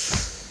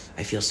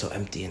I feel so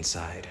empty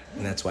inside,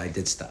 and that's why I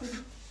did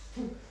stuff.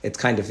 It's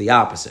kind of the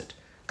opposite.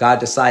 God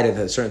decided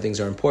that certain things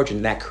are important,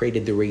 and that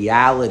created the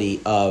reality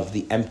of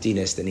the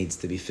emptiness that needs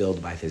to be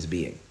filled by his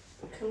being.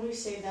 Can we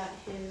say that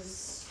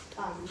his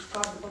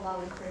God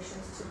allowing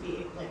creations to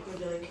be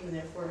revealing him,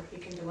 therefore he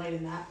can delight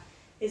in that?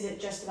 Is it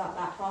just about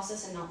that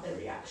process and not the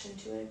reaction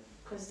to it?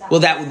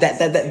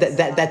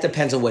 That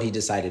depends on what he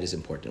decided is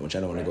important, which I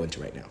don't want to go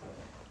into right now.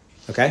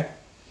 Okay?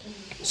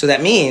 So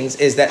that means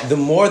is that the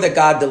more that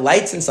God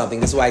delights in something,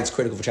 this is why it's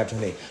critical for chapter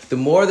 28. The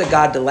more that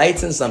God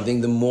delights in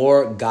something, the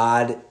more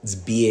God's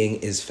being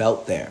is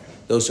felt there.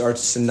 Those are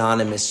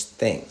synonymous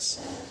things.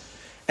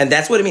 And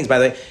that's what it means, by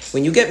the way.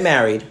 When you get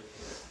married,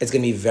 it's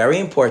going to be very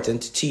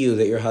important to you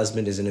that your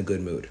husband is in a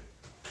good mood.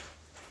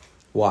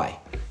 Why?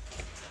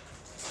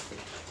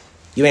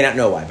 You may not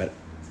know why, but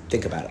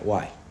think about it.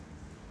 Why?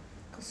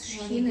 Because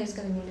Shekhinah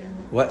going to be there.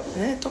 What?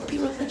 Don't be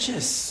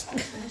religious.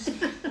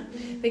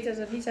 Because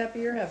if he's happy,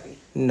 you're happy.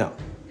 No.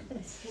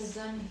 Because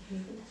then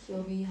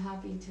he'll be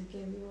happy to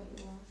give you what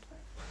you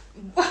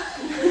want.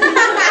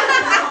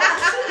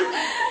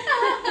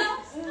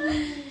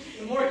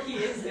 The more he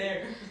is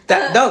there.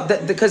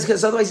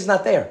 Because otherwise he's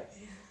not there.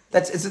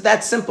 It's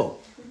that simple.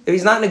 If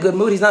he's not in a good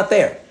mood, he's not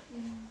there.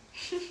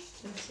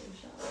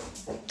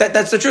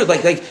 That's the truth.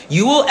 Like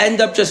you will end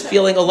up just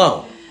feeling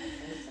alone.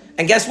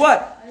 And guess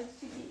what?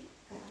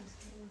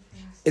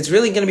 It's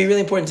really going to be really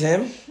important to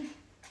him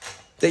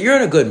that you're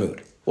in a good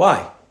mood.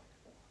 Why?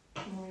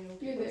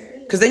 You're there.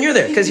 Because then you're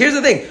there. Because here's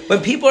the thing.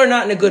 When people are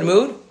not in a good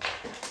mood,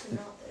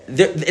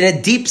 in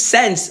a deep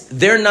sense,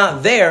 they're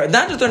not there.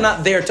 Not just they're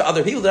not there to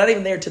other people, they're not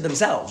even there to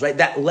themselves, right?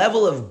 That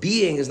level of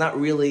being is not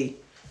really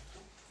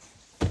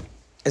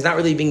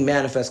being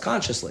manifest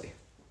consciously.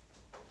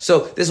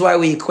 So this is why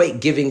we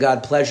equate giving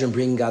God pleasure and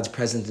bringing God's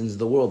presence into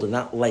the world. They're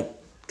not like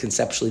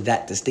conceptually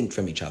that distinct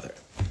from each other.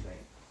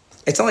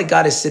 It's not like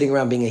God is sitting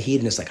around being a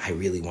hedonist, like, I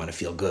really want to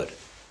feel good.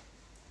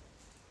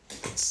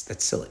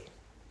 That's silly.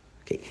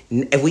 Okay,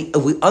 if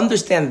we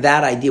understand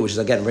that idea, which is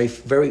again very,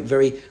 very,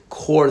 very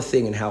core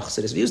thing in how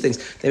Chassidus views things,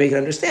 then we can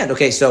understand.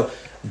 Okay, so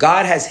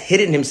God has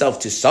hidden himself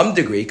to some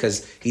degree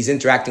because he's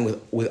interacting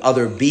with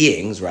other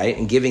beings, right,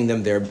 and giving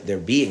them their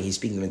being. He's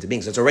speaking them into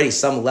being. So it's already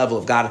some level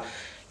of God.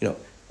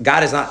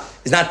 God is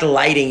not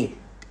delighting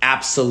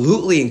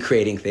absolutely in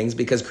creating things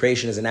because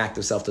creation is an act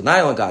of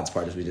self-denial on God's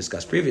part, as we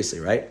discussed previously,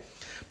 right?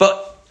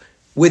 But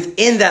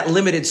within that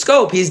limited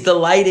scope, he's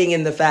delighting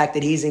in the fact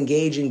that he's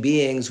engaging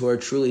beings who are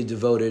truly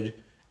devoted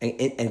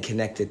and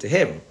connected to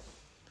him.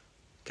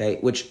 Okay,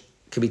 which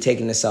could be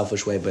taken in a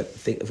selfish way, but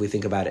if we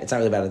think about it, it's not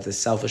really about the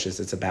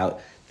selfishness, it's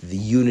about the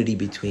unity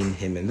between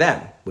him and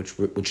them,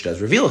 which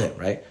does reveal him,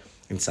 right?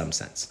 In some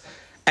sense.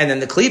 And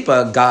then the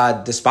klipa,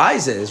 God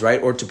despises,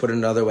 right? Or to put it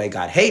another way,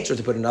 God hates, or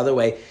to put it another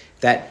way,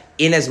 that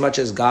in as much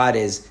as God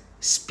is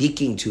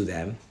speaking to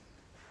them,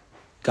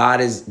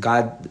 God's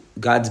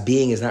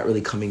being is not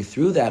really coming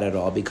through that at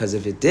all, because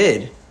if it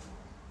did,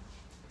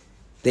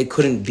 they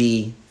couldn't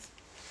be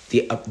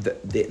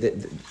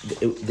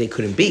they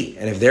couldn't be,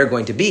 and if they're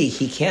going to be,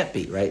 he can't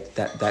be, right?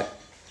 That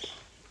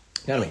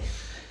you know what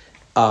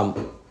I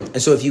mean?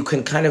 And so if you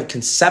can kind of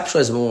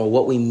conceptualize more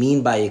what we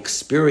mean by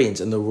experience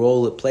and the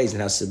role it plays,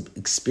 and how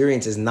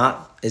experience is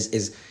not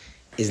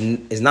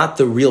not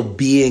the real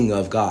being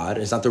of God,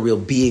 it's not the real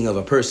being of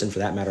a person for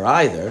that matter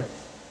either,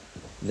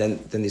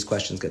 then these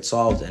questions get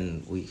solved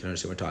and we can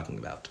understand what we're talking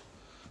about.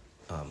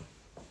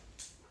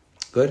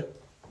 Good?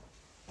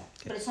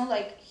 But it's not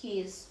like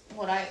he's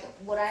what I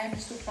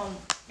understood from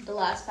the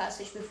last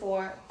passage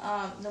before.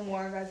 The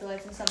more God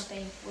delights in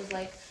something was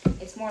like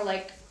it's more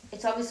like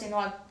it's obviously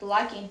not the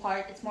liking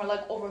part. It's more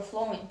like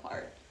overflowing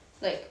part.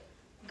 Like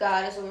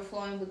God is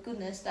overflowing with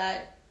goodness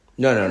that.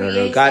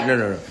 No. God,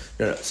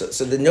 no.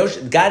 So the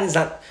notion God is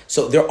not.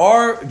 So there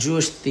are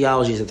Jewish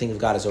theologies that think of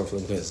God as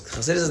overflowing with goodness.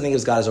 Chassidus doesn't think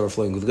of God as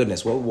overflowing with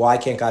goodness. Well, why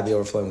can't God be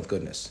overflowing with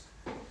goodness?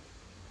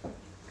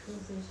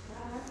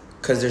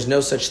 Because there's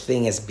no such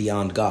thing as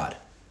beyond God.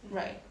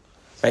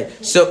 Right.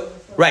 So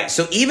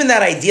even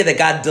that idea that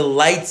God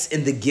delights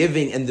in the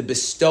giving and the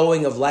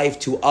bestowing of life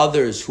to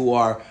others who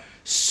are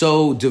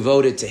so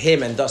devoted to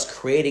him, and thus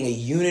creating a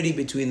unity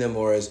between them,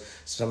 or as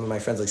some of my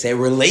friends like say, a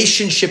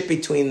relationship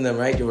between them,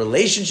 right? Your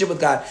relationship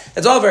with God,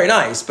 that's all very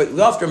nice, but we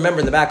have to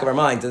remember in the back of our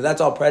mind that that's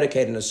all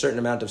predicated on a certain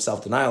amount of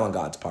self-denial on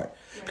God's part.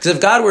 Because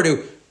if God were to,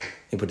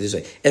 let me put it this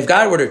way, if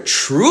God were to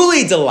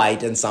truly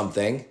delight in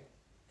something,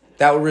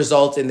 that would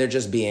result in there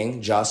just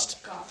being just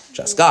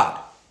God.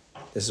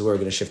 This is where we're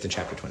going to shift in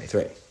chapter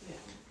 23.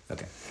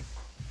 Okay.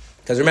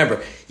 Because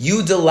remember,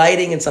 you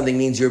delighting in something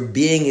means your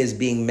being is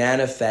being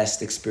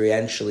manifest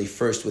experientially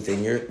first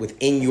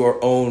within your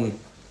own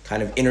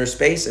kind of inner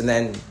space, and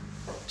then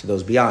to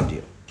those beyond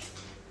you.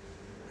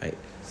 Right?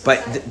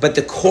 But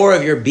the core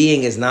of your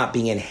being is not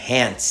being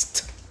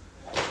enhanced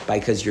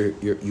because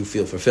you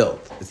feel fulfilled.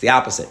 It's the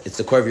opposite. It's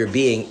the core of your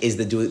being is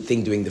the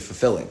thing doing the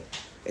fulfilling.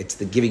 It's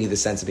the giving you the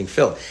sense of being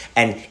filled.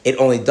 And it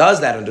only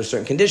does that under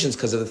certain conditions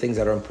because of the things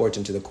that are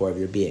important to the core of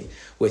your being,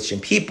 which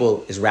in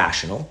people is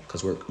rational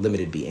because we're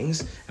limited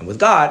beings. And with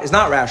God is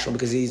not rational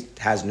because he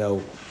has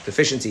no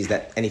deficiencies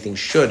that anything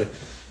should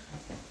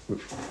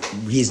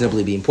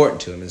reasonably be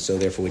important to him. And so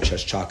therefore we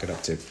just chalk it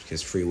up to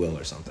his free will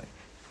or something.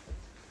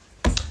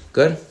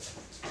 Good?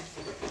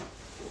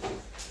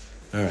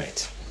 All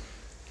right.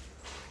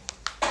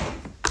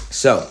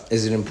 So,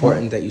 is it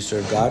important that you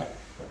serve God?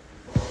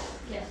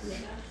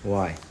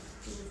 Why?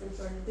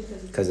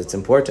 Because it's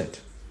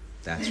important.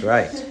 That's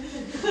right.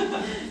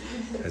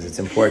 Because it's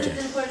important.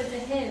 It's important to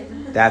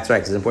him. That's right,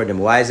 because it's important to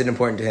him. Why is it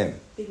important to him?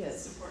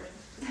 Because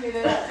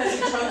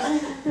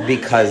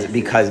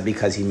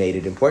Because he made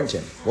it important to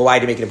him. Well, why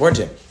did he make it important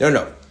to him?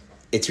 No.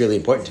 It's really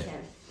important to him.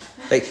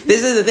 Like,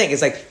 this is the thing.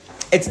 It's like,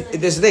 this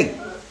is the thing.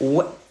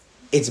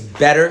 It's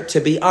better to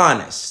be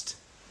honest.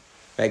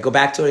 Right? Go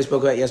back to what I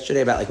spoke about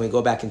yesterday about, like, when we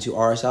go back into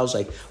ourselves,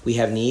 like, we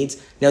have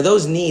needs. Now,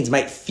 those needs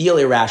might feel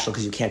irrational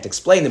because you can't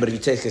explain them, but if you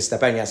take a step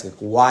back and you ask, like,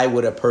 why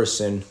would a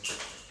person,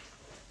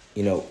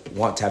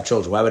 want to have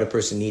children? Why would a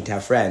person need to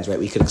have friends? Right?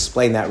 We could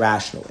explain that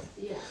rationally.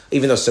 Yeah.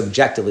 Even though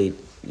subjectively,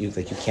 you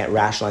can't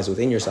rationalize it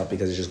within yourself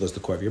because it just goes to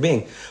the core of your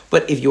being.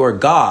 But if you are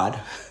God,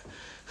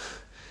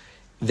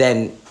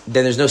 then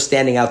there's no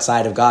standing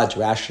outside of God to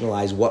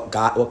rationalize what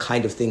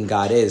kind of thing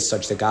God is,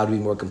 such that God would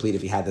be more complete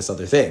if he had this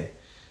other thing.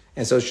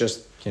 And so it's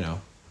just,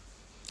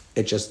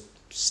 it just...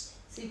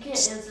 So you can't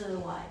answer the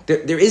why.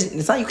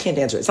 It's not you can't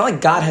answer it. It's not like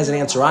God has an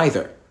answer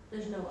either.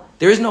 There's no why.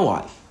 There is no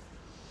why.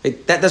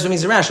 That's what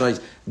means irrational.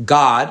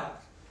 God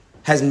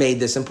has made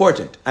this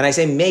important. And I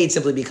say made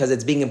simply because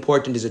it's being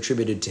important is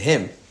attributed to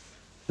him,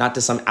 not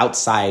to some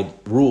outside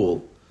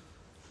rule.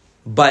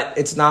 But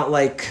it's not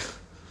like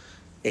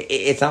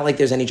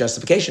there's any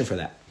justification for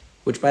that.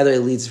 Which, by the way,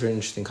 leads to an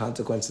interesting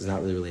consequence. It's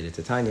not really related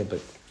to Tanya,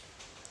 but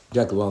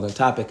directly well on the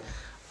topic.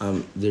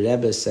 The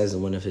Rebbe says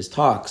in one of his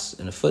talks,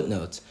 in a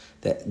footnote,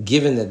 that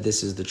given that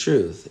this is the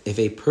truth, if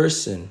a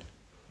person,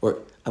 or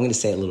I'm going to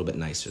say it a little bit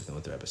nicer than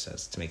what the Rebbe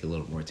says, to make it a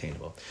little more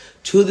attainable,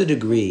 to the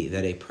degree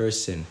that a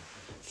person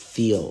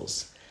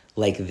feels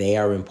like they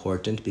are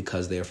important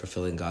because they are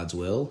fulfilling God's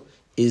will,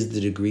 is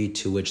the degree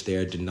to which they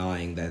are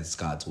denying that it's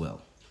God's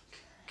will.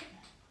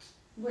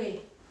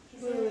 Wait,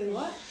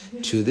 what?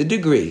 To the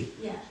degree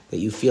that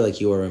you feel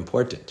like you are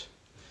important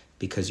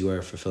because you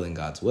are fulfilling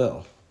God's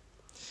will,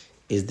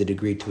 is the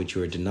degree to which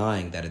you are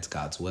denying that it's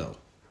God's will.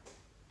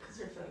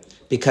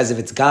 Because if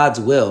it's God's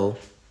will,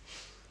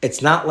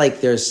 it's not like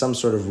there's some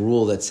sort of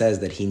rule that says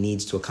that he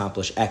needs to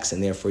accomplish X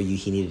and therefore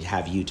he needed to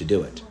have you to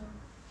do it.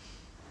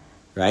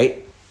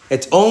 Right?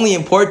 It's only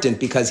important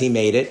because he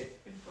made it.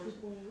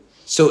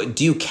 So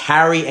do you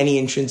carry any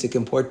intrinsic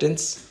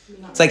importance?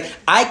 It's like,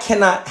 I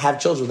cannot have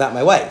children without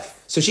my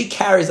wife. So she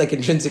carries like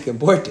intrinsic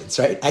importance,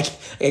 right? I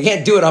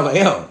can't do it on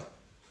my own.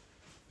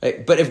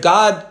 Right? But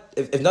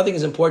if nothing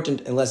is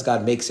important unless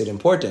God makes it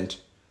important,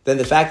 then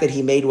the fact that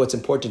he made what's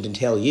important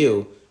entail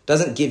you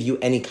doesn't give you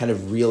any kind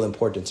of real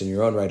importance in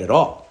your own right at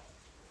all.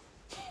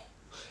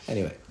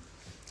 Anyway,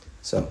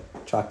 so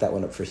chalk that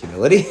one up for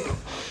humility.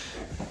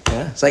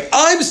 Yeah, it's like,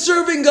 I'm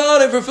serving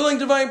God and fulfilling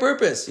divine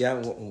purpose. Yeah,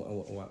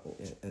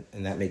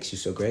 and that makes you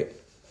so great.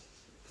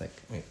 Like,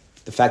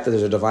 the fact that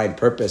there's a divine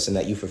purpose and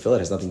that you fulfill it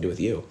has nothing to do with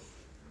you.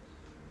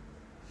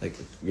 Like,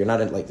 you're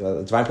not like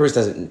the divine purpose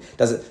doesn't.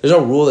 There's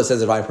no rule that says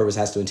the divine purpose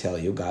has to entail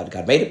you.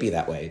 God made it be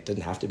that way. It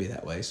didn't have to be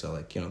that way. So,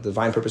 the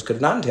divine purpose could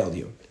have not entailed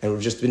you, and it would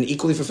have just been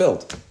equally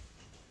fulfilled.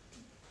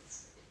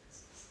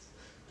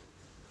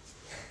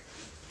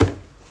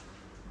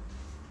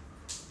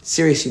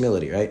 Serious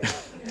humility, right?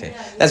 Okay,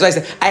 that's why I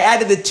said I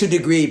added the to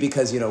degree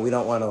because we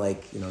don't want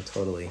to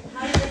totally.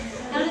 How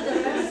did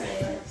the rest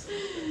say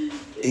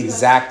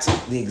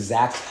it? The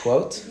exact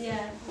quote.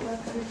 Yeah.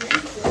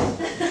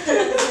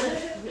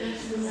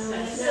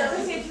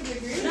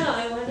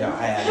 No,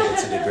 I added it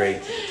to degree.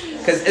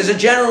 Because as a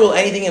general rule,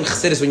 anything in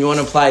Chassidus, when you want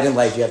to apply it in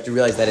life, you have to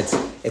realize that it's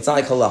not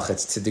like halach,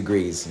 it's to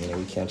degrees.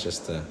 We can't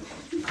just... let's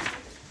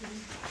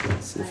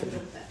see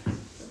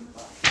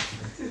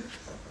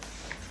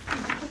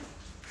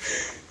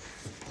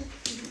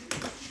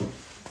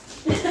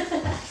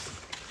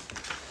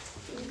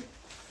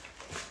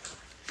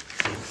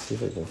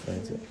if I can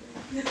find it.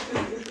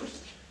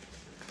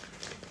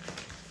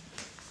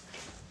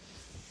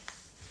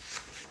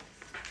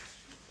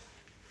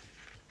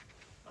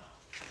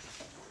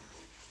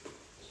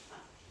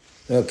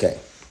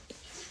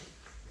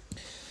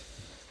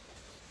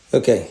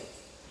 Okay.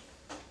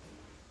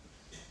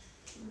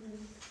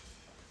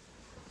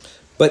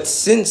 But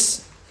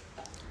since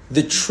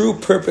the true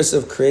purpose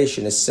of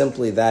creation is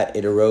simply that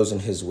it arose in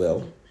his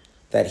will,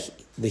 that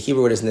the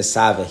Hebrew word is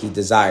nesava, he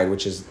desired,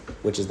 which is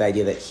the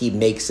idea that he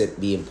makes it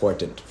be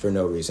important for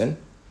no reason.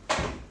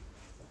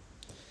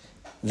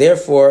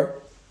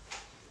 Therefore,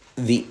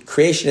 the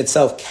creation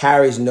itself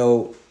carries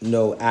no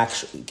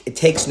action. It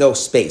takes no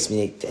space,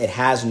 meaning it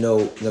has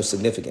no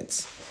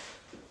significance.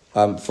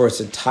 For its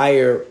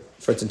entire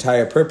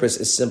purpose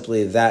is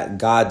simply that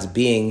God's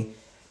being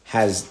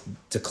has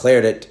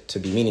declared it to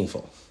be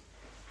meaningful.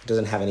 It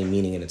doesn't have any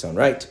meaning in its own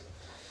right.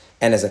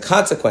 And as a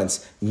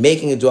consequence,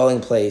 making a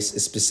dwelling place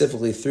is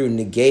specifically through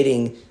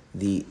negating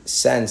the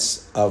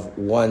sense of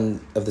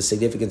the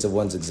significance of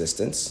one's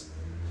existence,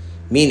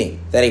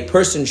 meaning that a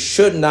person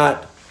should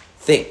not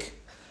think,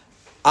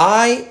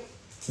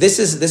 this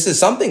is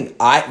something,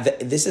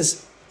 this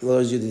is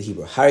the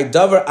Hebrew.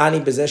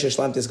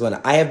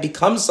 I have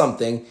become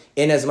something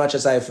in as much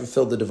as I have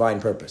fulfilled the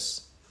divine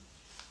purpose.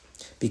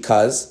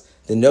 Because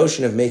the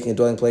notion of making a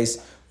dwelling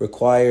place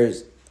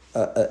requires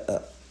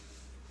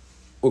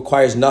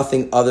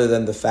nothing other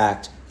than the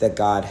fact that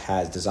God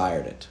has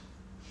desired it.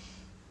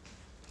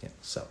 Yeah,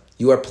 so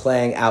You are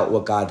playing out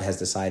what God has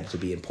decided to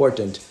be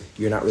important.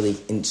 You're not really,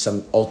 in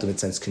some ultimate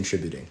sense,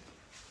 contributing.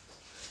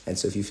 And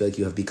so if you feel like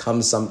you have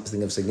become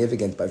something of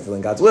significance by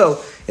fulfilling God's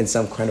will, in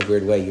some kind of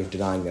weird way, you're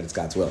denying that it's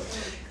God's will.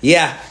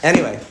 Yeah,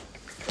 anyway.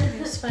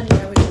 It's funny,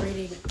 I was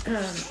reading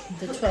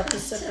the 12th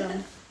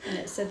Psukim, and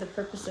it said the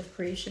purpose of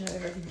creation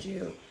of every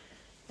Jew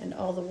and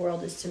all the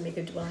world is to make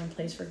a dwelling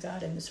place for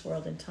God in this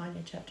world in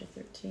Tanya chapter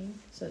 13.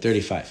 So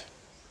 35.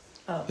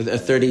 Oh.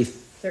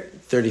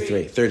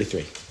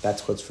 33. That's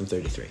quotes from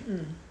 33.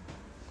 Mm.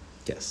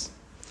 Yes.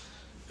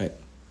 Right.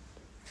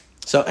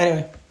 So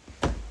anyway,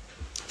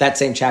 that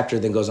same chapter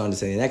then goes on to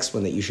say the next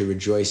one that you should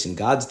rejoice in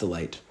God's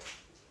delight.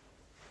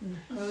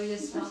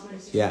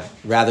 Yeah,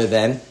 rather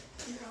than.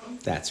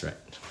 That's right.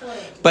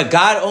 But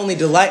God only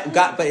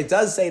but it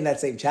does say in that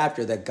same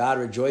chapter that God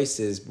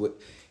rejoices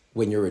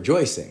when you're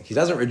rejoicing. He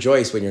doesn't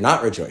rejoice when you're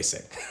not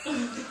rejoicing.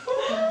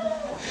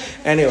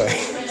 Anyway.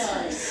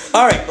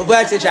 All right, well,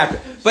 back to the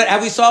chapter. But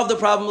have we solved the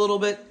problem a little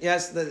bit?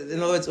 Yes.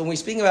 In other words, when we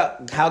speak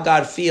about how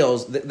God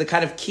feels, the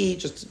kind of key,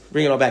 just to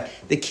bring it all back,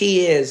 the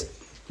key is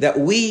that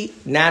we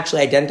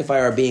naturally identify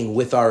our being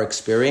with our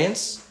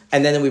experience,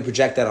 and then we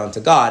project that onto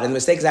God. And the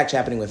mistake is actually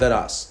happening within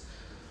us.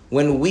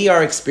 When we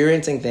are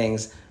experiencing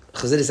things,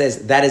 Chassidus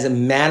says that is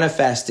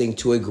manifesting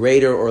to a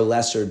greater or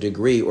lesser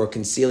degree, or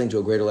concealing to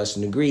a greater or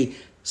lesser degree,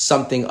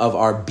 something of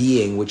our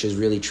being, which is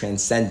really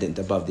transcendent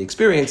above the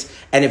experience.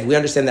 And if we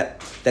understand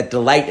that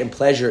delight and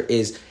pleasure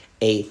is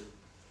a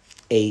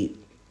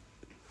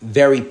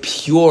very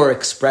pure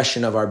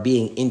expression of our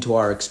being into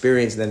our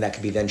experience, and then that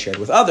can be then shared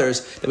with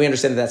others, then we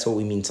understand that that's what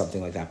we mean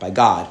something like that by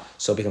God.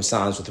 So it becomes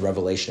synonymous with the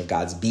revelation of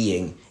God's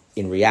being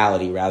in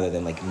reality, rather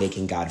than like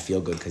making God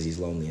feel good because he's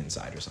lonely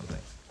inside or something,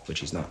 which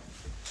he's not.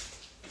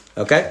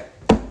 Okay?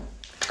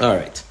 All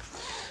right.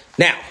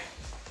 Now,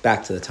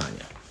 back to the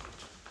Tanya.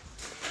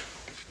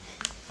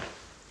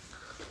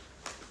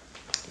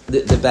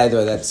 By the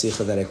way, that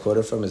sikha that I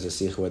quoted from is a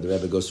sikha where the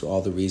Rebbe goes through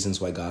all the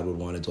reasons why God would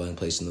want a dwelling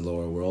place in the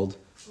lower world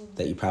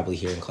that you probably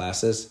hear in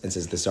classes, and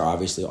says these are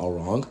obviously all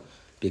wrong,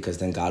 because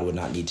then God would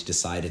not need to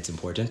decide it's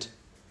important.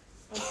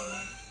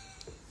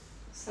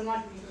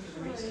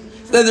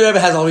 Then the Rebbe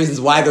has all reasons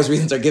why those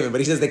reasons are given,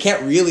 but he says they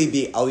can't really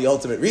be all the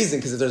ultimate reason,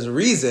 because if there's a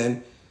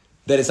reason,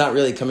 then it's not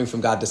really coming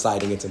from God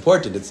deciding it's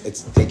important.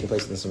 It's taking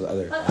place in some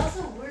other. But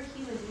also, we're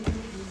humans. We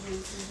need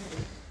reasons.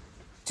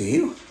 Do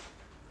you?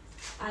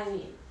 I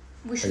mean.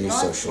 Are you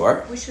so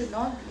sure? We should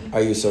not.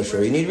 Are you so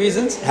sure you need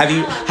reasons? Have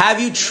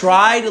you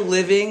tried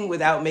living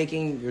without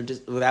making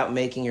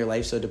your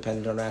life so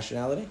dependent on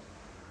rationality?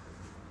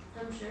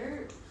 I'm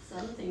sure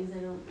some things I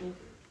don't make.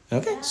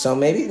 Okay, so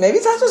maybe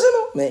it's not so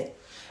simple.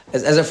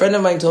 As a friend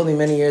of mine told me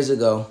many years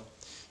ago,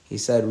 he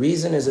said,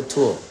 reason is a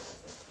tool.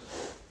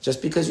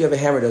 Just because you have a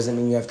hammer doesn't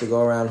mean you have to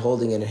go around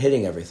holding it and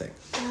hitting everything.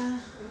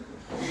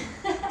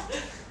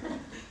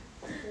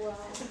 Wow.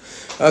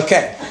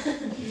 Okay.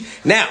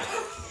 Now.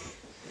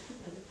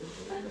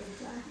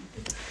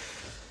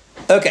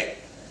 Okay.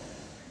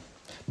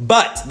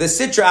 But the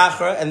Sitra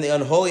Achra and the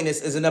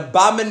unholiness is an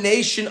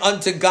abomination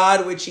unto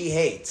God which he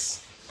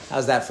hates.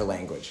 How's that for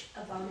language?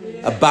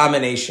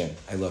 Abomination.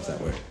 I love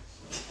that word.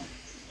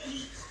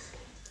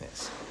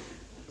 Yes.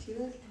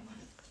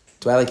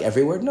 Do I like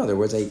every word? No, there are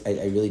words I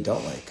really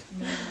don't like.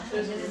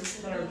 There's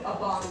words that are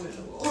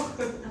abominable.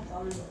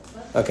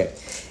 Okay.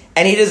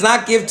 And he does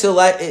not give to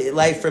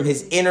life from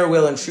his inner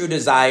will and true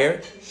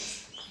desire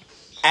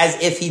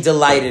as if he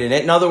delighted in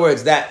it. In other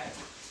words, that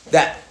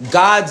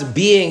God's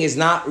being is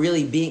not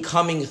really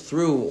coming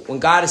through. When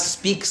God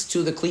speaks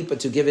to the klipa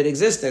to give it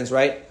existence,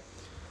 right?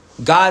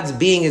 God's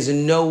being is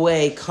in no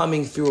way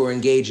coming through or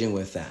engaging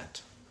with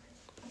that.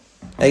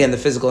 Again, the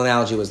physical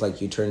analogy was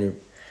like you turn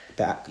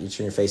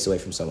your face away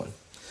from someone.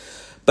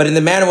 But in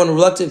the manner when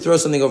reluctant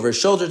throws something over his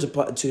shoulder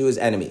to his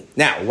enemy.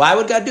 Now, why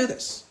would God do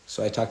this?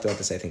 So I talked about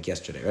this, I think,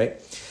 yesterday, right?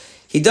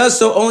 He does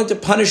so only to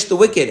punish the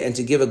wicked and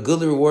to give a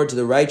goodly reward to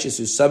the righteous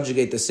who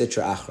subjugate the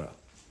Sitra Achra.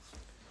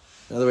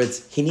 In other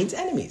words, he needs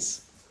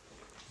enemies.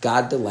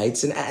 God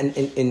delights in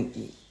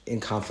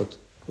conflict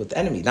with the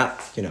enemy. Not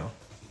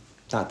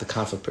the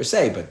conflict per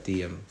se, but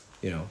the,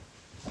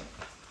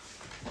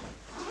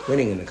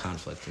 winning in the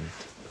conflict.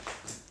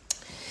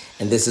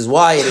 And this is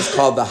why it is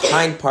called the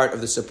hind part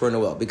of the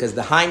supernal will. Because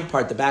the hind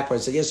part, the back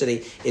part, I said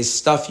yesterday, is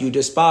stuff you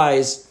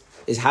despise,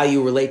 is how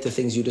you relate to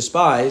things you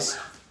despise,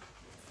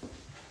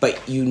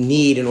 but you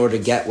need in order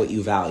to get what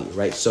you value,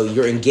 right? So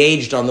you're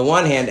engaged on the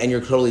one hand, and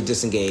you're totally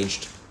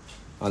disengaged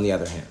on the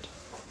other hand.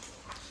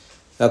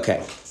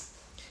 Okay.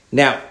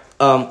 Now,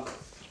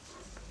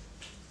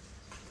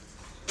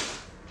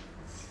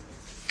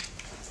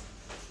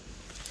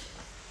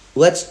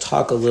 let's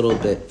talk a little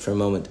bit for a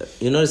moment.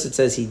 You notice it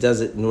says he does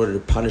it in order to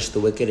punish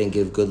the wicked and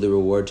give goodly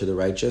reward to the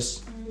righteous.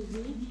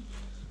 Mm-hmm.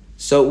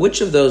 So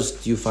which of those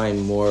do you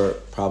find more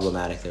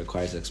problematic that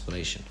requires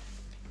explanation?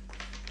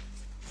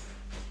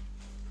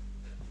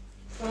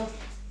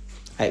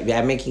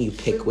 I'm making you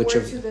pick which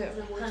of...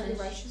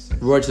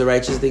 Reward to the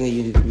righteous thing that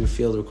you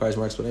feel requires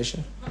more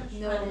explanation?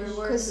 No,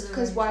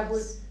 because why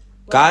would...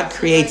 God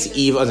creates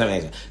evil.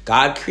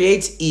 God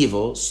creates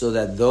evil so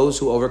that those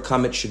who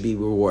overcome it should be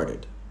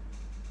rewarded.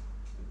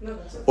 No,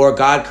 that's it. Or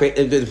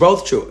they're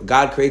both true.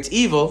 God creates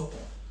evil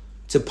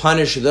to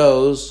punish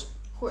those.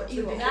 Who are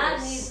evil. God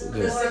needs the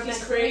Good. more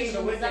He's creating the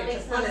that wicked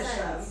makes to no punish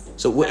sense. them.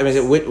 So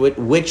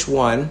which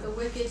one? The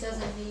wicked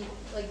doesn't need,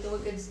 like the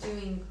wicked's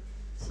doing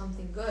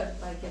something good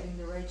by giving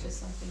the righteous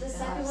something The to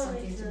second have one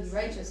something makes to no be sense.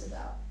 righteous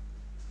about.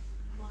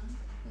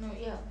 No,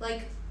 yeah.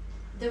 Like,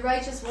 the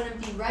righteous wouldn't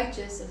be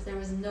righteous if there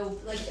was no,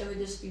 like, it would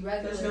just be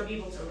regular. There's no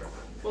evil to overcome.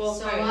 Well,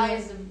 So right. why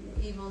is the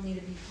evil need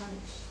to be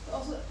punished?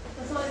 Also,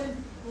 that's not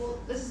even. Well,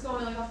 this is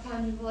going like off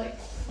tangent, but like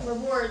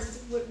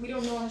rewards. We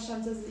don't know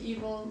Hashem says is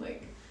evil.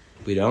 Like,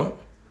 We don't.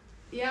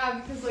 yeah,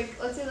 because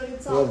like let's say like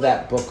it's We not have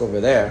that book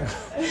over there.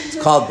 It's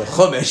called the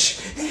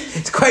Chumash.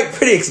 It's quite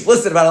pretty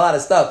explicit about a lot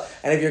of stuff.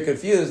 And if you're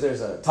confused,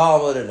 there's a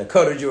Talmud and a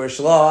Code of Jewish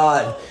law.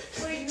 And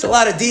it's a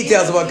lot of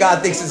details of what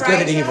God thinks is good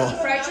and evil.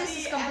 Righteous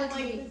is and,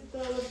 completely-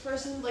 like the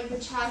person like the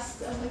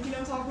chest and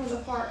like talking about the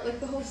fart like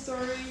the whole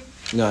story.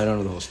 No, I don't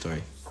know the whole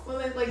story. When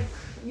like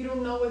you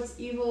don't know what's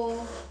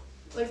evil,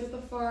 like with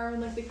the farm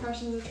and like the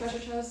crushing the treasure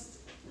chest.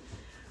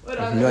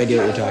 Whatever. I have no idea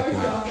what you're talking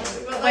about.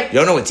 But like You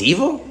don't know what's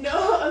evil?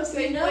 no, I'm We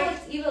saying know like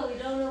it's evil, we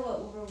don't know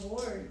what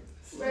reward.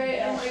 right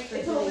and like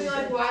it's only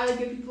like why like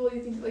good people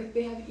you think like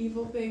they have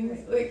evil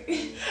things like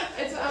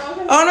it's.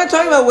 Oh, I'm not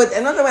talking about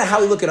I'm not talking about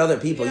how we look at other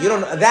people. You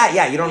don't know that.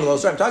 Yeah, you don't know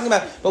those. I'm talking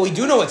about, but we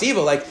do know what's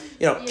evil. Like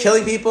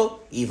killing people,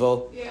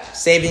 evil. Yeah.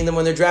 Saving them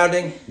when they're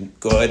drowning,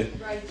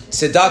 good.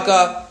 Righteous.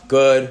 Tzedakah,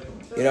 good.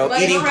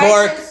 But Eating it's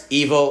pork, righteous.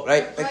 evil,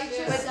 right?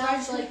 Righteous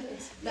sounds like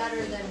it's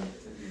better than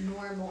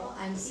normal,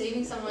 and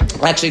saving someone.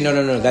 Actually,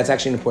 no. That's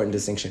actually an important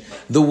distinction.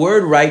 The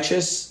word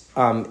righteous,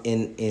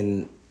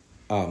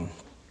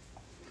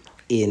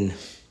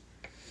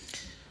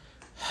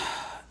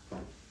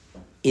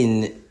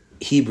 in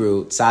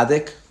Hebrew,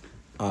 tzaddik,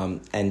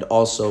 and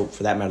also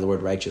for that matter, the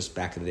word righteous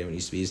back in the day when it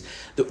used to be used.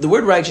 The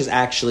word righteous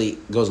actually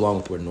goes along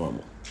with the word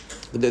normal.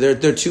 There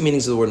are two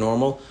meanings of the word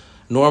normal.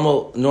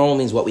 Normal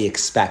means what we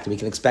expect. We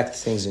can expect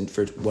things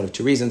for one of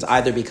two reasons: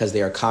 either because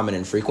they are common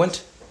and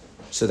frequent,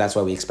 so that's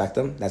why we expect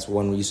them. That's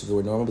one use of the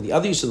word normal. But the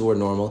other use of the word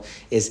normal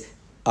is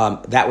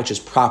that which is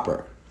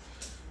proper.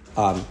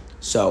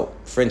 So,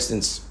 for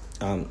instance,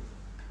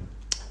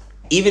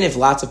 even if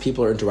lots of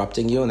people are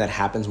interrupting you, and that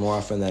happens more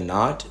often than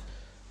not,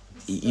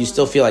 you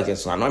still feel like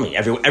it's not. I mean,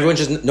 everyone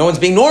just no one's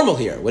being normal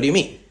here. What do you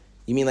mean?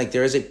 You mean like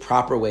there is a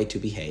proper way to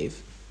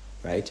behave,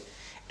 right?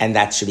 And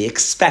that should be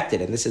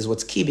expected. And this is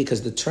what's key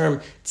because the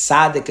term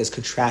tzaddik is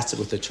contrasted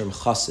with the term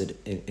chassid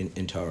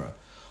in Torah,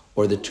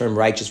 or the term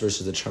righteous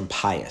versus the term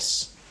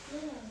pious.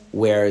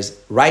 Whereas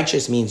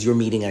righteous means you're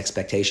meeting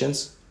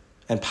expectations,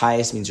 and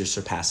pious means you're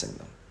surpassing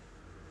them.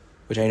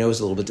 Which I know is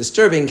a little bit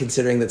disturbing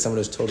considering that someone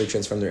who's totally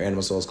transformed their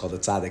animal soul is called a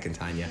tzaddik in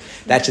Tanya.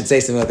 That should say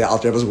something like the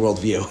Alter Rebbe's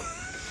worldview.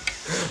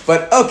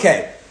 But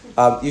okay,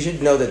 you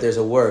should know that there's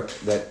a work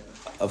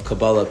of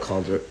Kabbalah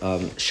called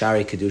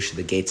Shari Kedusha,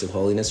 the Gates of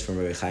Holiness, from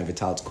Rabbi Chaim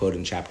Vital. It's quoted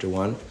in chapter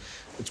 1.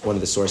 It's one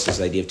of the sources of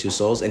the idea of two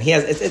souls. And he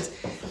has, it's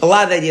a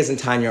lot of the ideas in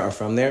Tanya are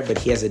from there, but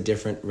he has a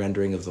different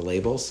rendering of the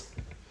labels.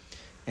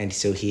 And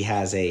so he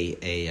has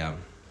he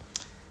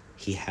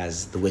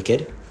has the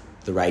wicked,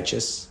 the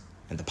righteous,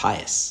 and the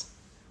pious.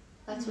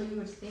 That's what you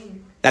would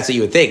think. That's what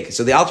you would think.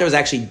 So the Alter was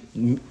actually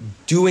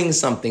doing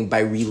something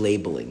by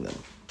relabeling them.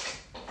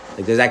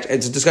 Like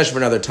it's a discussion for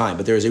another time,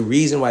 but there is a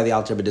reason why the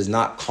Alter does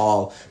not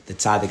call the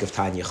tzaddik of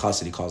Tanya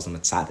chassid. He calls them a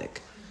tzaddik.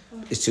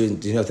 Is to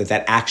note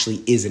that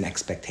actually is an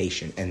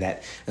expectation, and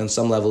that on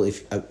some level,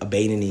 if a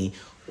Beinoni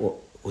or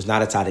who's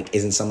not a tzaddik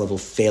is in some level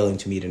failing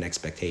to meet an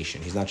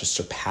expectation, he's not just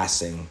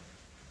surpassing.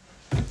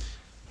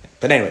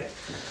 But anyway,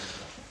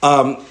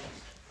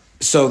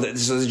 so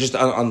just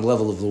on the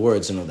level of the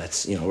words,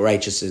 that's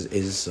righteous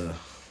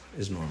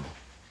is normal.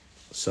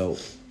 So,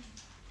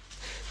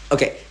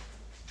 okay.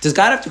 Does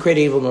God have to create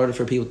evil in order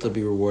for people to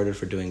be rewarded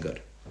for doing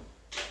good?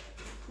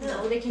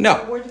 No, they can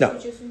No. reward They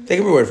can be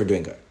rewarded for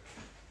doing good.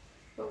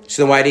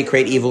 So then why did he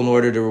create evil in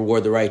order to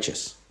reward the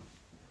righteous?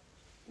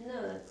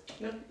 No, that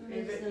Nope.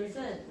 makes no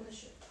sense.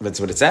 That's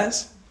what it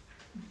says.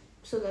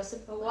 So that's the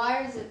But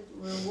why is it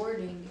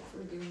rewarding if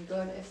we're doing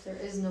good if there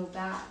is no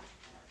bad?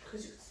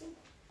 Because you think.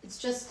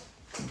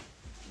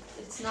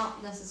 It's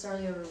not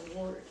necessarily a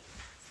reward.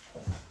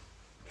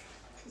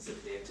 Because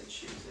if they have to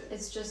choose it.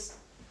 It's just,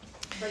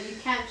 but you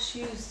can't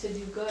choose to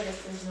do good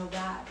if there's no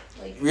bad.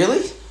 Like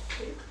Really?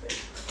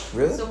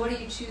 Really? So what are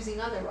you choosing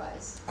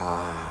otherwise?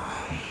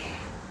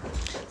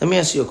 Let me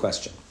ask you a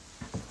question.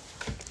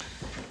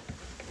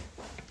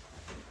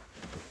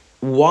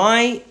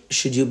 Why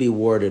should you be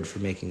rewarded for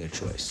making a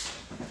choice?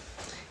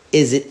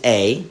 Is it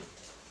A,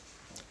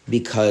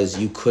 because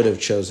you could have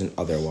chosen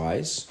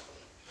otherwise,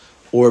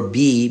 or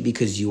B,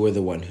 because you were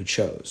the one who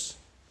chose?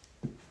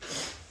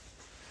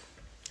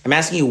 I'm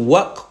asking you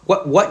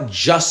what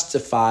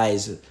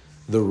justifies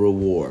the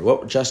reward?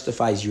 What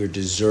justifies your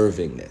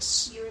deserving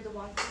this? you're the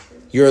one who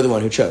chose. You're the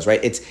one who chose, right?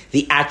 It's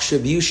the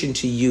attribution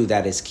to you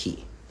that is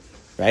key,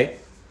 right?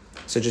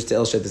 So just to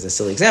illustrate this, a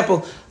silly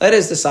example, let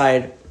us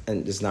decide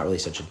and this is not really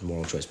such a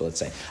moral choice, but let's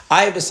say,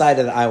 I have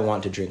decided that I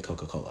want to drink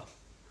Coca-Cola.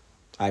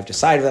 I've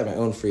decided that my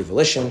own free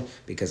volition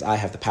because I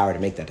have the power to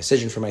make that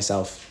decision for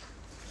myself.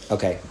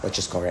 Okay, let's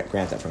just grant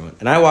that for a moment.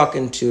 And I walk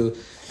into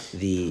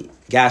the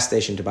gas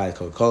station to buy the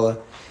Coca-Cola,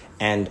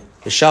 and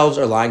the shelves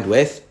are lined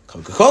with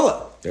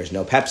Coca-Cola. There's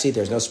no Pepsi,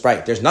 there's no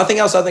Sprite, there's nothing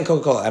else other than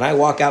Coca-Cola, and I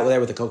walk out there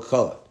with the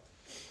Coca-Cola.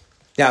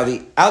 Now,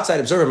 the outside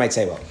observer might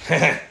say, well,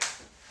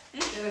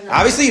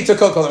 obviously you took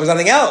Coca-Cola, there was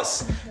nothing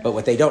else. But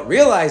what they don't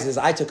realize is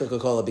I took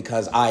Coca-Cola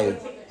because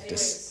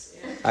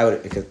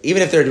because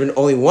even if there had been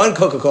only one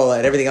Coca-Cola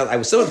and everything else, I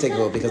would still have taken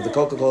Coca-Cola because the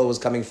Coca-Cola was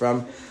coming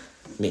from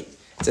me.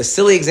 It's a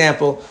silly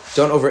example.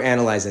 Don't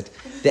overanalyze it.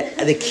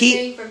 The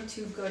key. From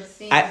two good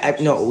things.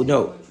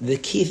 No. The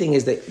key thing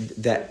is that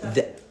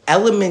the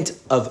element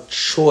of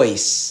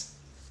choice,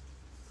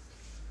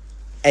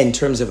 in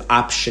terms of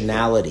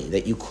optionality,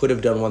 that you could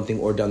have done one thing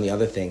or done the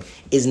other thing,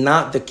 is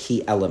not the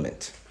key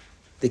element.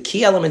 The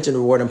key element in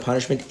reward and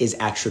punishment is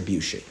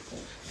attribution.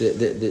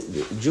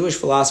 The Jewish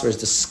philosophers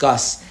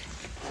discuss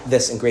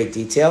this in great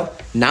detail.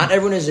 Not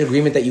everyone is in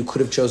agreement that you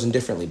could have chosen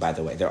differently, by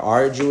the way. There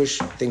are Jewish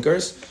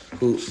thinkers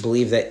who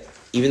believe that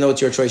even though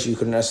it's your choice, you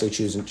couldn't necessarily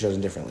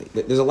chosen differently.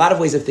 There's a lot of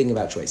ways of thinking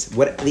about choice.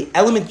 What the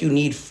element you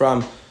need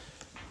from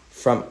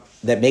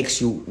that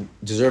makes you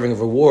deserving of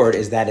reward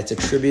is that it's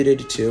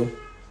attributed to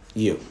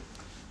you.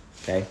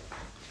 Okay?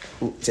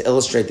 To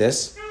illustrate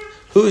this,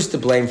 who's to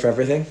blame for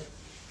everything?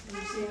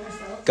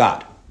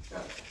 God.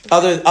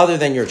 Other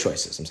than your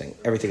choices, I'm saying.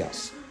 Everything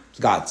else. It's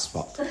God's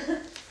fault.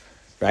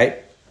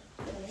 Right?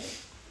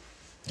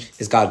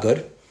 Is God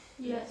good?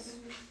 Yes.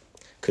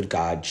 Could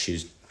God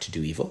choose to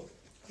do evil?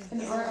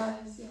 In our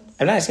eyes, yes.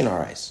 I'm not asking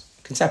our eyes.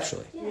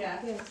 Conceptually. Yeah.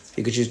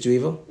 He could choose to do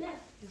evil? Yeah.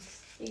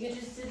 You could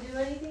just do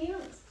anything he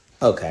wants.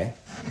 Okay.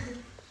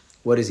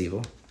 What is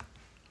evil?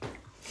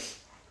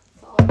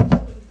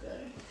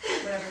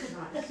 Whatever's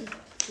not.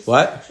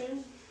 What?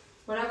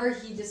 Whatever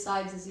he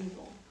decides is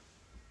evil.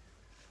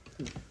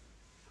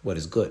 What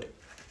is good?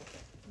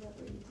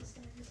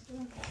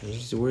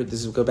 This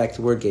is go back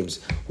to word games.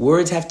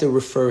 Words have to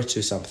refer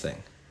to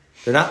something.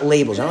 They're not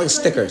labels. They're not like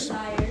stickers.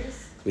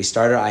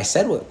 I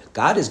said what?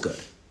 God is good.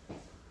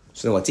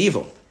 So then what's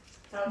evil?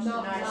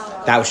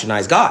 That which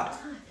denies God.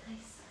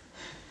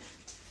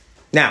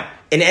 Now,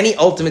 in any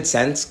ultimate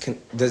sense,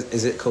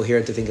 is it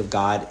coherent to think of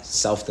God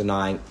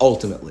self-denying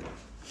ultimately?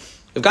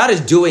 If God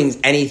is doing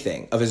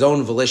anything of his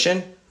own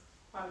volition,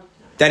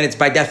 then it's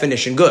by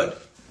definition good.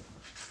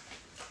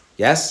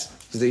 Yes?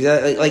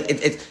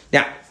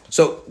 Now,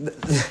 so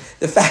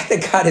the fact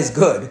that God is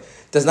good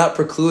does not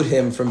preclude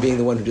him from being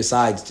the one who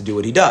decides to do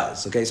what he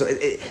does. Okay, so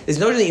there's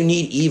no reason that you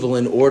need evil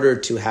in order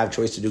to have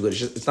choice to do good.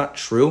 It's not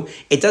true.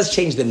 It does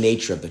change the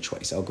nature of the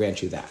choice. I'll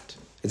grant you that.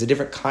 It's a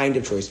different kind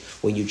of choice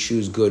when you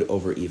choose good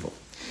over evil.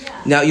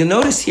 Yeah. Now, you'll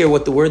notice here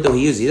what the word that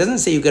he uses. He doesn't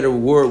say you get a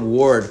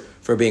reward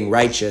for being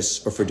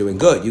righteous or for doing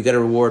good. You get a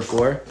reward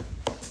for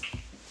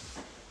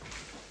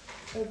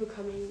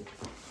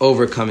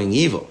overcoming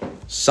evil,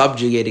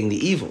 subjugating the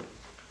evil.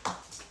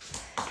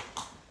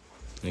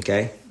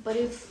 Okay? But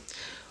if...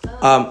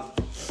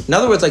 in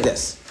other words, like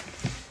this.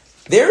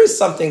 There is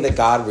something that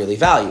God really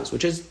values,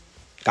 which is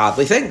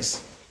godly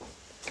things.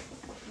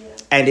 Yeah.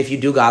 And if you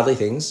do godly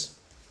things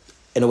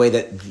in a way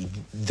that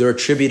they're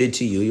attributed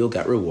to you, you'll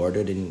get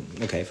rewarded. And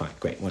okay, fine,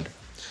 great, wonderful.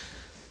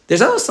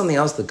 There's also something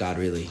else that God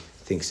really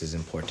thinks is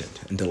important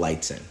and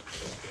delights in.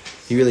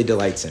 He really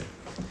delights in.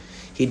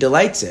 He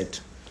delights it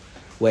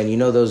when, you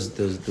know those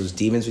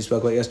demons we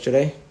spoke about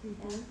yesterday?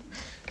 Mm-hmm.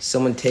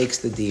 Someone takes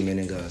the demon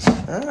and goes,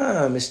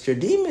 Mr.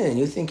 Demon,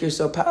 you think you're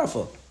so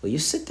powerful. Well, you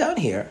sit down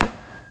here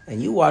and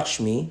you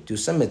watch me do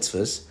some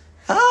mitzvahs.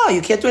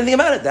 You can't do anything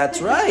about it. That's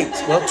right.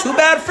 Well, too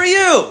bad for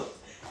you.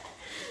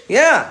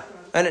 Yeah.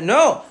 And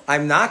no,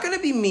 I'm not going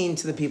to be mean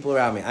to the people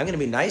around me. I'm going to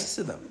be nice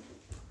to them.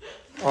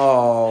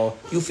 Oh,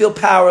 you feel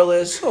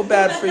powerless. So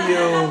bad for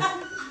you.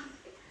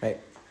 Right?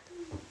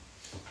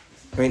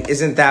 I mean,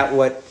 isn't that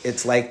what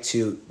it's like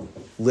to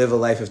live a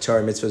life of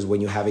Torah mitzvahs when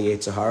you have a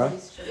Yetzer Hara?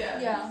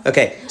 Yeah.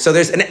 Okay, so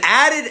there's an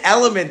added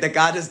element that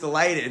God is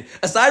delighted.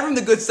 Aside from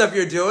the good stuff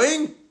you're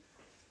doing,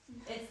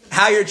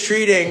 how you're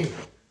treating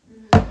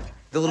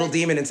the little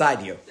demon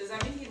inside you. Does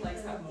that mean he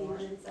likes that more?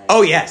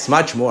 Oh yes,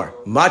 much more.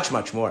 Much,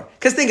 much more.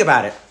 Because think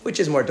about it. Which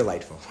is more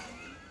delightful?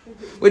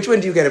 Which one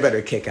do you get a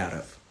better kick out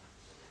of?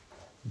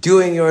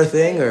 Doing your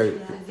thing or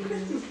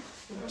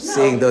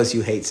seeing those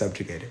you hate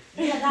subjugated?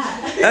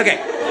 Okay.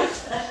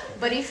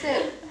 But if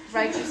the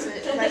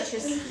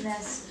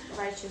righteousness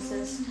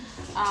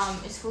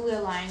is fully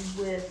aligned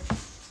with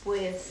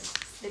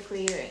the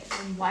Creator,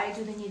 then why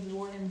do they need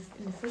reward in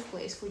the first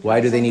place? Why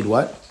do they need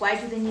what? Why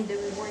do they need the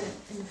reward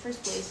in the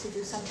first place to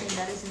do something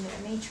that is in their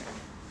nature?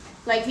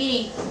 Like,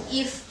 meaning,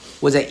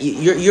 if... Was that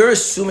you're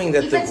assuming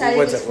that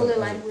fully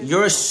aligned with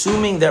you're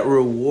assuming that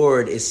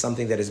reward is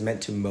something that is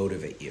meant to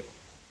motivate you.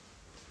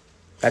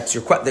 That's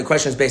the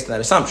question is based on that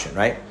assumption,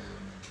 right?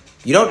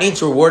 You don't need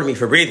to reward me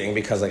for breathing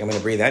because, like, I'm going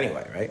to breathe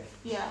anyway, right?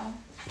 Yeah.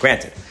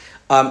 Granted.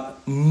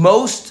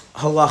 Most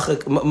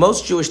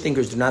Jewish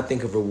thinkers do not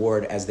think of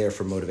reward as there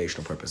for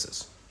motivational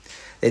purposes.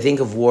 They think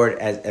of war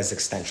as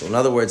existential. In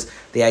other words,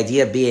 the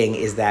idea being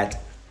is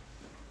that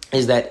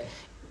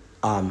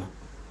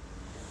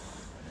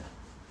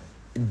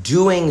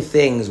doing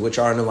things which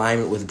are in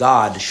alignment with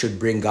God should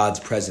bring God's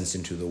presence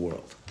into the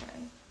world.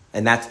 Right.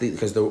 And that's the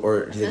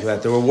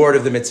reward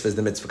of the mitzvah is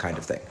the mitzvah kind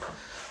of thing.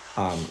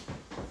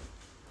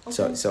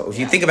 So if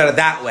you think about it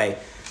that way,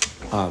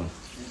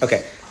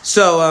 okay.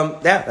 So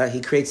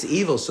he creates the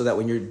evil so that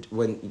when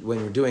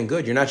you're doing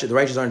good, you're not the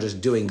righteous aren't just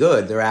doing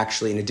good. They're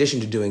actually, in addition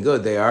to doing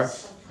good, they are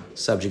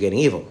subjugating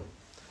evil.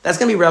 That's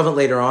going to be relevant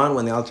later on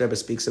when the Alter Rebbe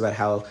speaks about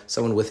how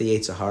someone with a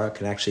Yetzer Hara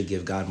can actually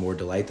give God more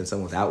delight than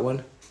someone without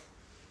one.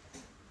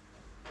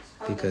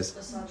 Because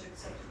the subject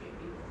subjugate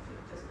evil if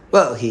it doesn't?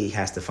 Well, he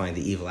has to find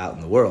the evil out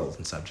in the world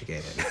and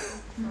subjugate it.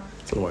 It's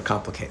a little more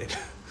complicated.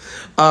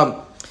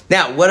 Now,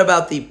 what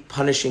about the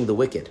punishing the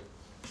wicked?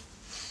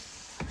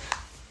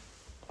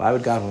 Why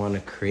would God want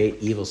to create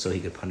evil so he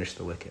could punish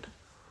the wicked?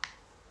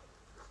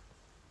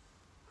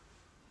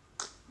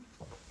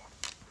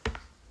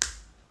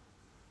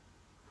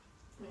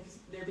 Because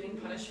they're being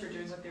punished for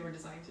doing what they were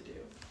designed to do.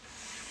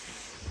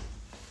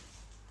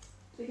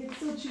 They can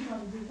still choose how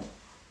to do that.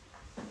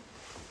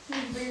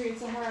 It's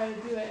so hard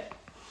to do it.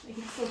 They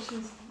can still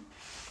choose.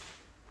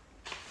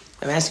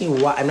 I'm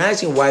not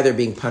asking why they're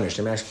being punished.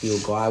 I'm asking you,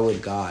 why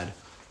would God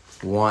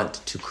want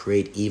to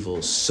create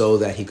evil so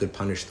that he could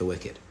punish the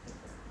wicked?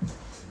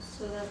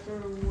 So that the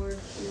reward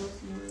feels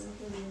more than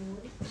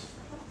the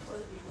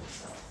reward.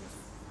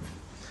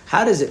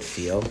 How does it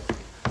feel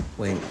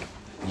when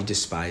you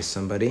despise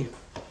somebody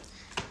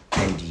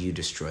and you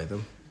destroy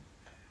them?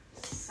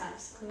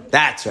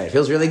 That's right. It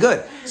feels really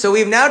good. So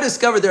we've now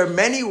discovered there are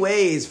many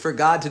ways for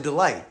God to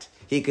delight.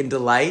 He can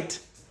delight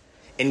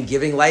in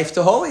giving life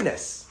to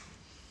holiness.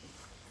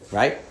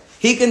 Right?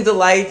 He can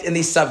delight in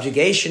the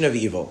subjugation of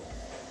evil.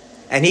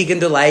 And he can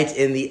delight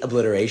in the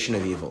obliteration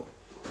of evil.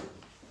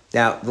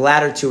 Now, the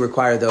latter two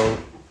require, though...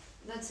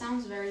 That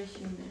sounds very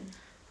human.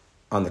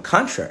 On the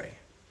contrary,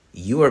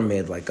 you are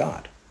made like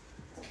God.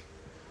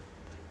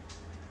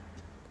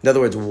 In other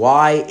words,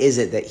 why is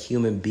it that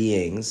human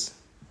beings...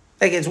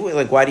 why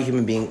are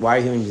human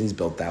beings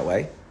built that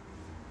way?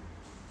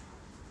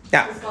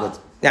 Now,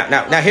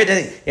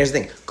 here's the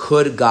thing.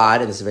 Could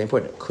God, and this is very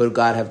important, could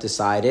God have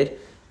decided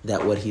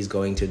that what he's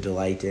going to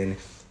delight in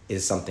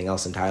is something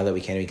else entirely that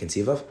we can't even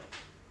conceive of?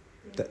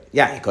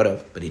 Yeah, he could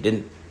have, but he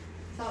didn't.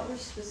 I thought we're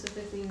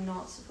specifically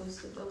not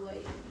supposed to delight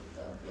in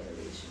the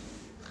obliteration.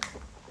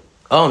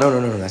 Oh,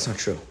 no, that's not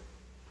true.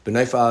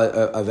 B'nai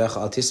avecha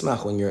al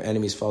tismach, when your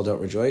enemies fall, don't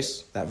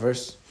rejoice. That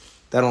verse,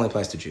 that only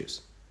applies to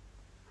Jews.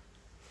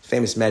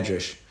 Famous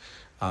medrash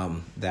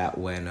that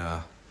when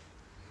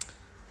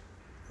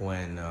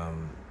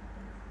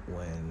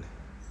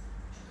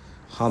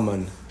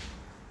Haman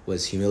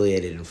was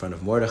humiliated in front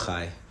of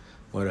Mordechai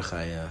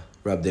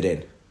rubbed it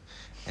in.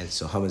 And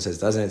so Haman says,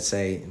 doesn't it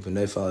say, when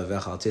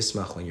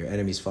your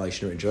enemies fall, you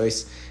shouldn't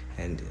rejoice?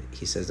 And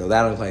he says, no,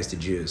 that only applies to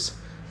Jews.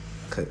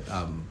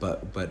 And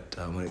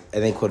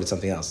they quoted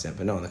something else. Yeah,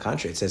 but no, on the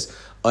contrary, it says,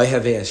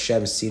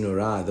 Hashem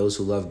sinura, those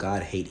who love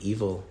God hate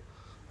evil.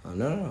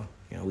 No.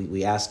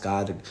 We ask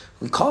God,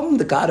 we call him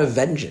the God of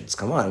vengeance.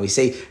 Come on. We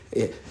say,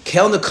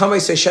 Kel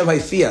Nekamei Hashem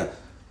Haifia.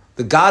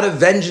 The God of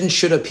vengeance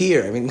should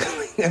appear. I mean,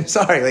 I'm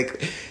sorry,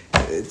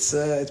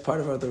 it's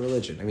part of the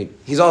religion. I mean,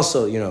 he's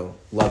also,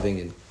 loving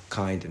and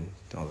kind and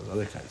all those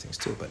other kind of things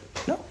too, but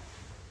no.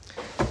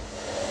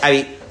 I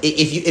mean,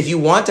 if you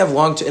want to have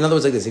in other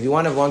words, like this, if you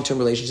want to have long-term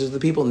relationships with the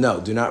people, no,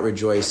 do not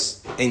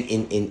rejoice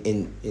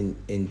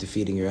in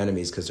defeating your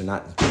enemies because they're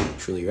not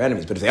truly your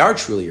enemies. But if they are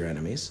truly your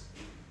enemies,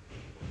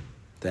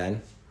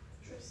 then,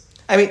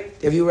 I mean,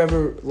 have you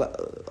ever?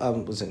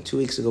 Was it 2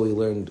 weeks ago? We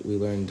learned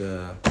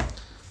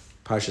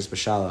Parshas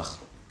B'Shalach,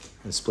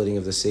 the splitting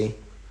of the sea,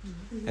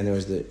 and there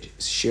was the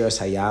Shiras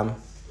Hayam,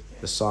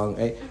 the song.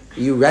 Right?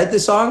 You read the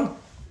song?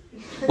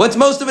 What's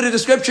most of it a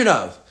description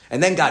of?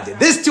 And then God did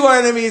this to our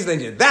enemies, then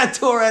did that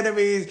to our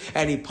enemies,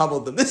 and he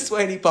pummeled them this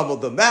way, and he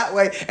pummeled them that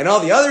way, and all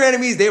the other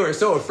enemies, they were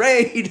so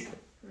afraid.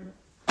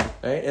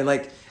 Right? And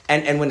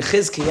when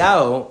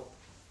Chizkiyahu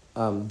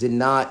did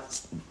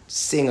not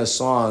sing a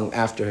song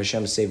after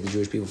Hashem saved the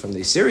Jewish people from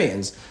the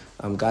Assyrians,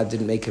 God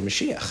didn't make him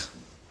Mashiach.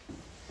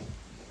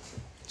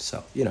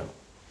 So, I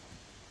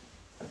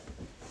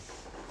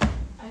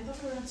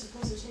thought we were not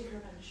supposed to take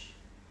revenge.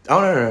 Oh,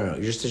 no.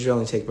 You're just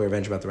only take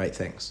revenge about the right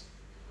things.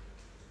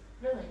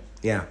 Really?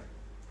 Yeah.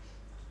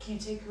 Can you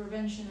take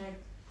revenge in an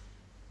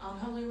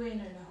unholy way and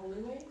in a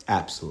holy way?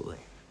 Absolutely.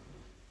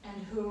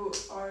 And who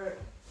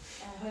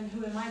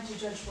am I to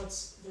judge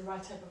what's the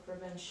right type of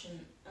revenge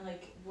and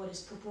what is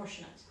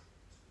proportionate?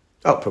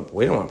 Oh,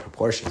 we don't want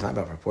proportion. It's not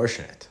about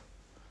proportionate.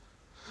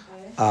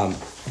 Okay.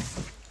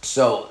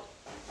 So,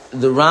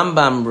 the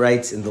Rambam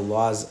writes in the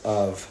laws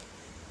of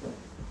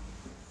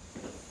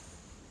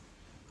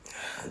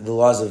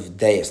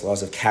deis,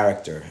 laws of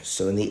character.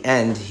 So in the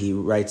end, he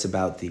writes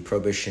about the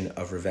prohibition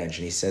of revenge.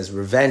 And he says,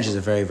 revenge is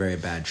a very, very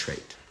bad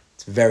trait.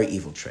 It's a very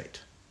evil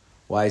trait.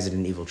 Why is it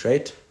an evil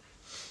trait?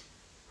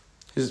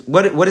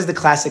 What is the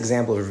classic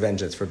example of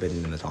revenge that's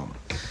forbidden in the Talmud?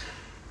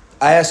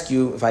 I ask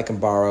you if I can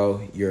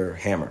borrow your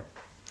hammer,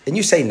 and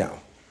you say no,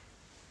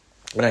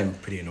 and I'm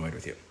pretty annoyed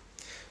with you.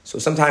 So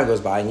some time goes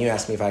by, and you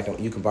ask me if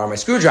you can borrow my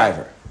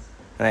screwdriver,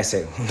 and I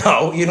say,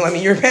 no, you don't let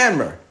me your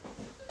hammer.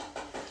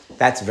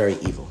 That's very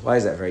evil. Why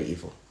is that very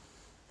evil?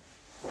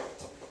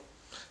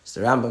 So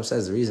the Rambam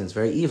says the reason it's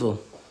very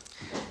evil,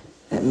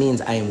 that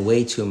means I am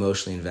way too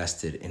emotionally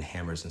invested in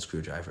hammers and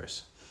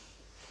screwdrivers.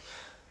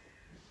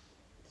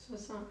 So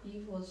it's not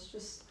evil, it's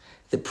just...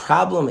 The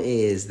problem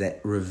is that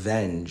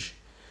revenge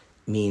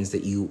means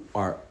that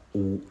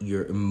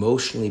you're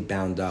emotionally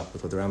bound up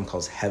with what the Rambam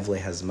calls hevle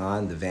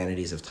hazman, the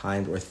vanities of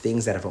time, or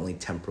things that have only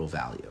temporal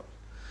value.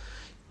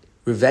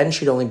 Revenge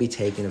should only be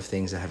taken of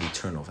things that have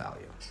eternal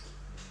value.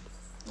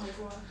 Like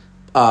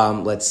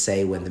what? Let's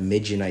say when the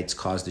Midianites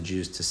caused the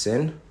Jews to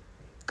sin,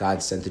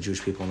 God sent the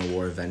Jewish people on a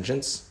war of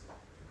vengeance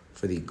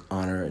for the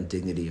honor and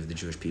dignity of the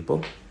Jewish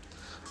people.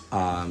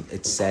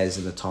 It says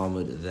in the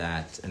Talmud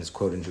that, and it's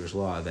quoted in Jewish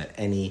law, that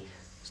any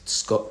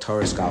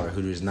Torah scholar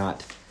who does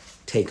not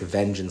take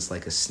vengeance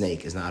like a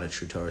snake is not a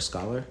true Torah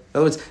scholar. In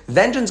other words,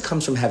 vengeance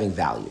comes from having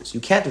values. You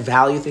can't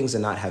value things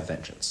and not have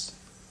vengeance.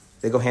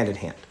 They go hand in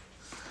hand.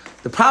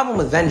 The problem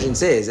with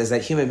vengeance is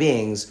that human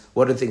beings,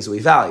 what are the things that we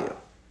value?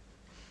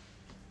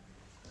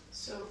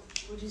 So,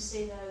 would you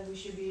say that we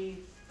should be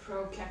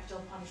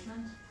pro-capital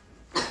punishment?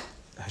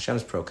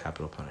 Hashem's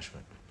pro-capital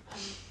punishment.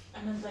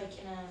 I meant like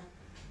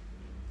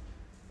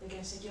in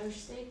a secular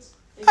state?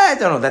 I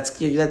don't know.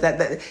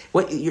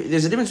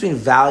 There's a difference between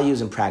values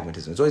and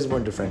pragmatism. It's always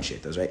important to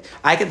differentiate those, right?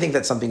 I can think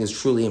that something is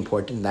truly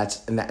important,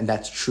 and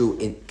that's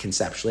true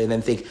conceptually, and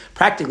then think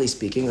practically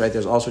speaking, right?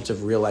 There's all sorts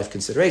of real life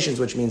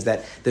considerations, which means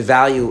that the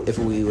value, if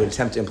we would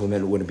attempt to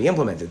implement it, wouldn't be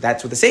implemented.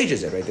 That's what the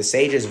sages did, right? The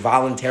sages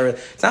voluntarily.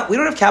 We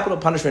don't have capital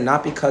punishment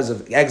not because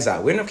of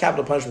exile. We don't have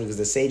capital punishment because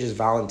the sages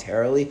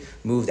voluntarily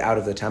moved out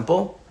of the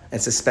temple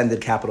and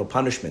suspended capital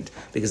punishment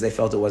because they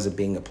felt it wasn't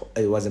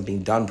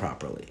being done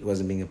properly. It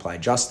wasn't being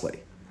applied justly.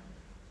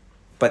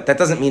 But that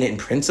doesn't mean it in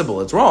principle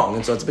it's wrong,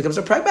 and so it becomes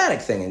a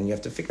pragmatic thing, and you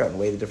have to figure out and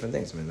weigh the different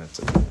things. I mean, that's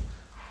it.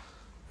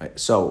 Right.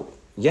 So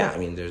yeah, I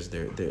mean, there's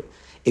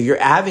if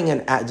you're having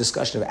a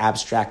discussion of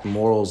abstract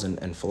morals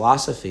and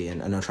philosophy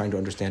and are trying to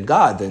understand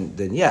God,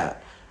 then yeah,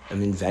 I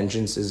mean,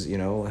 vengeance is,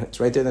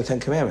 it's right there in the Ten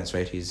Commandments,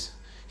 right? He's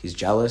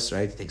jealous,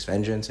 right? He takes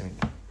vengeance. I mean,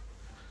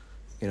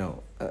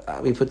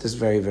 we put this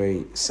very,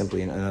 very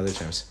simply in other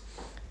terms.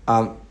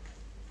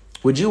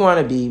 Would you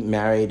want to be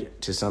married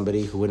to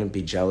somebody who wouldn't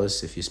be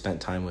jealous if you spent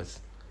time with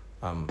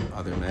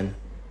other men?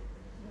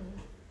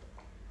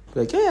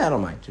 Be like, yeah, I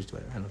don't mind. Just do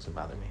it. It doesn't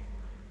bother me.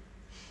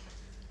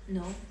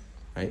 No.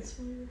 Right?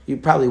 You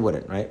probably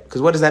wouldn't, right?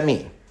 Because what does that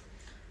mean?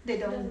 They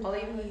don't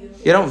value you.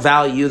 You don't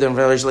value them.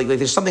 Like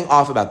there's something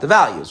off about the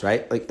values,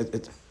 right? Like,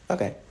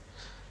 okay.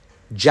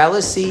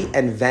 Jealousy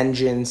and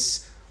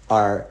vengeance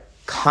are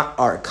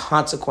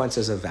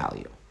consequences of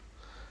value.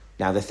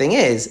 Now, the thing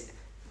is,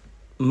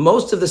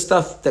 most of the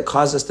stuff that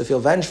causes us to feel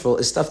vengeful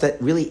is stuff that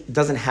really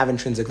doesn't have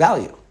intrinsic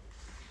value.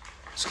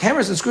 So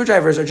hammers and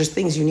screwdrivers are just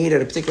things you need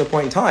at a particular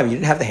point in time. You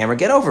didn't have the hammer,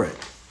 get over it.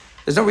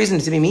 There's no reason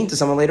to be mean to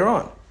someone later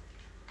on.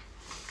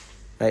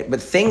 Right?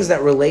 But things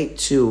that relate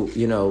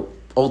to,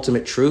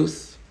 ultimate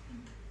truth,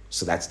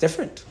 so that's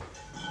different.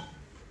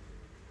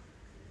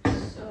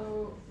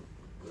 So,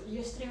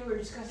 yesterday we were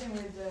discussing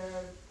with,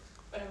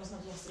 it was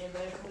not yesterday,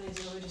 but a couple days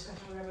ago we were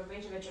discussing with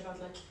Rabbi Kaufmann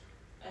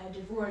about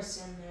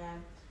divorce and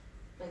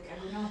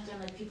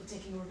Mayanot and people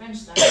taking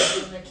revenge that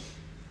and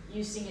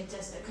using it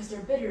as because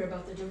they're bitter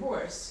about the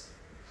divorce.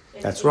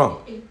 That's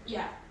wrong.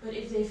 But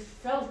if they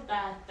felt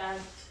that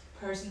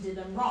person did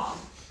them wrong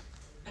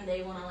and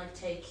they want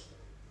to take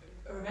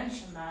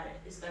revenge on that,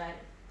 is that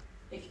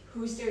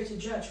who's there to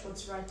judge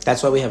what's right?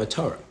 That's why we have a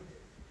Torah.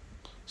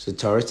 So the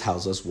Torah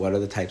tells us what are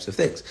the types of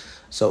things.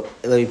 So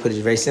let me put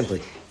it very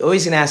simply. You're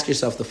always going to ask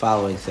yourself the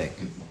following thing.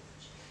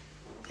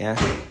 Yeah?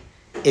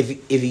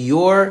 If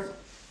your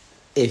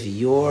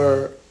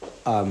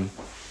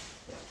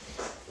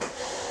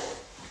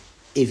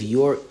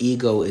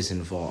ego is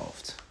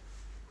involved,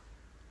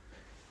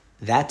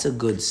 that's a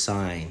good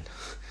sign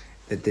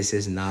that this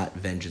is not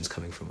vengeance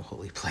coming from a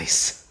holy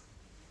place.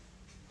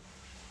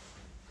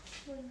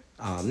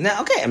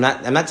 Now, okay, I'm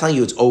not telling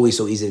you it's always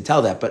so easy to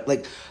tell that, but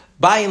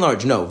by and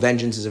large, no,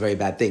 vengeance is a very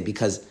bad thing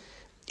because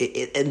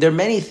there are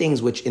many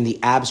things which in the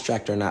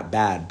abstract are not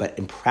bad, but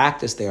in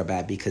practice they are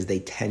bad because they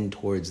tend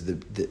towards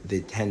they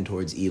tend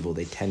towards evil,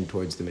 they tend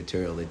towards the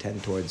material, they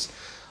tend towards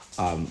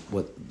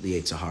what the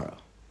Yetzer Hara.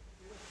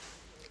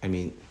 I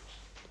mean,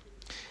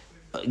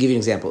 I'll give you an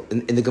example.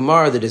 In the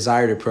Gemara, the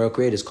desire to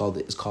procreate is called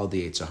the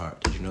Yetzer Hara.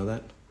 Did you know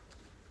that?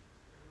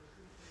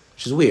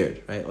 Which is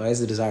weird, right? Why is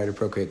the desire to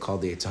procreate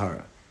called the Yetzer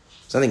Hara?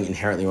 There's nothing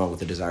inherently wrong with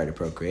the desire to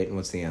procreate, and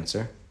what's the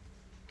answer?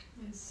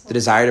 The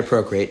desire to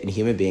procreate in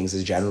human beings,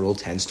 as a general rule,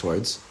 tends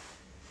towards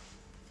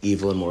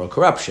evil and moral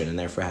corruption, and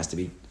therefore has to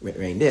be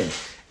reined in.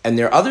 And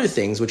there are other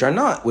things which are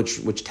not,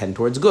 which tend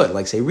towards good,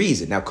 like, say,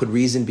 reason. Now, could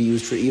reason be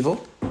used for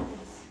evil?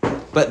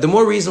 But the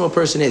more reasonable a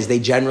person is, they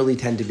generally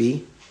tend to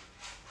be.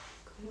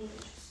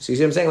 So you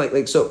see what I'm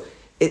saying? So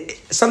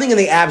something in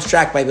the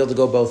abstract might be able to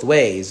go both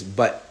ways,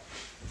 but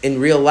in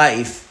real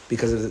life,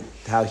 because of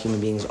how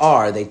human beings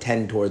are, they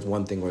tend towards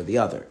one thing or the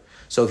other.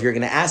 So if you're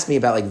going to ask me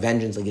about like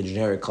vengeance, like a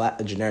generic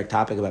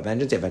topic about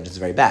vengeance, yeah, vengeance is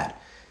very bad,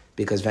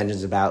 because vengeance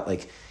is about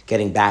like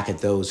getting back at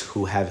those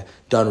who have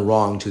done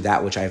wrong to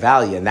that which I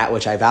value, and that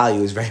which I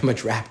value is very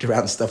much wrapped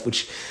around stuff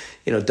which,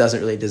 doesn't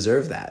really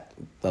deserve that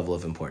level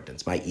of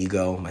importance. My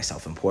ego, my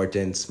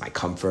self-importance, my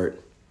comfort.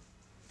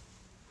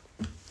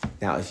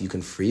 Now, if you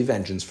can free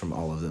vengeance from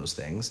all of those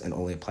things and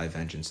only apply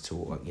vengeance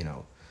to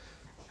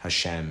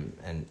Hashem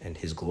and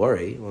His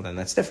glory, well, then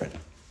that's different.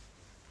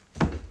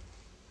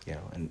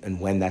 And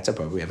when that's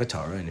appropriate, we have a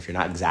Torah, and if you're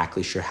not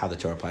exactly sure how the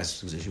Torah applies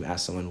to this position, you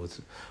ask someone with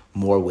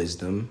more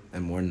wisdom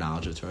and more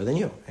knowledge of the Torah than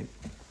you, right?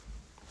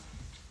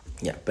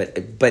 Yeah,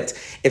 but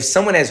if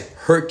someone has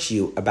hurt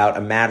you about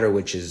a matter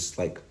which is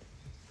like,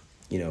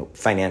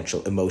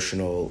 financial,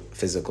 emotional,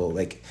 physical,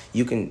 like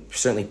you can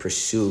certainly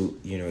pursue,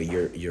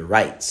 your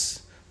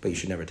rights, but you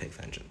should never take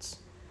vengeance.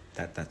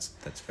 That's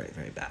very,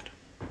 very bad.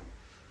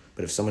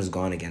 But if someone's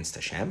gone against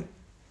Hashem,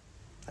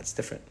 that's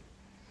different.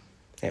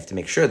 You have to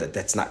make sure that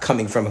that's not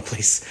coming from a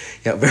place.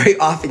 Very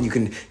often you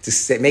can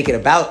just make it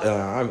about.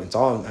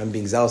 I'm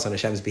being zealous on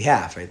Hashem's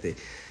behalf, right?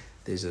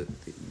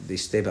 They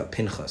say about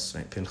Pinchas,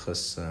 right?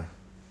 Pinchas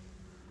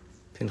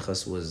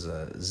was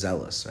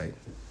zealous, right?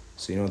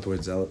 So you know what the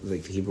word zealous,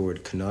 like the Hebrew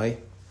word kanoi,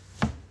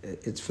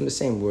 it's from the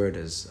same word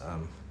as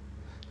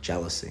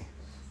jealousy.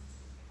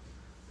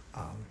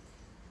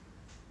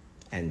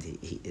 And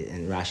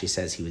and Rashi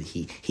says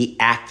he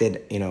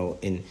acted,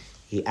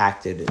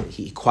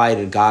 he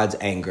quieted God's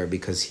anger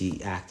because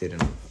he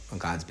acted on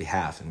God's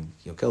behalf and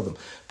killed him.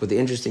 But the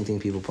interesting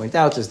thing people point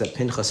out is that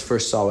Pinchas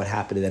first saw what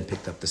happened and then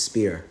picked up the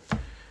spear.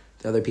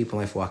 The other people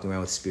in life walking around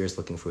with spears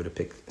looking for who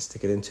to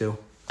stick it into.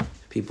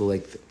 People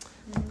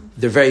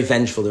they're very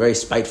vengeful, they're very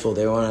spiteful,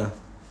 and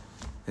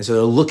so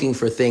they're looking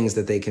for things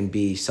that they can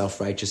be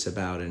self-righteous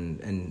about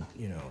and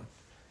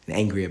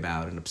angry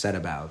about and upset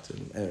about.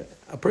 And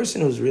a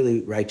person who's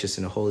really righteous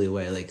in a holy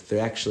way, like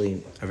they're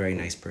actually a very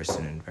nice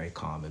person and very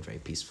calm and very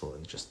peaceful,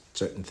 and just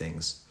certain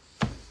things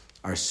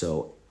are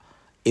so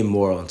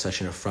immoral and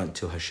such an affront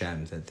to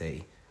Hashem that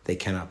they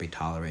cannot be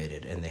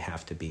tolerated, and they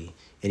have to be,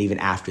 and even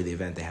after the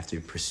event, they have to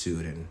be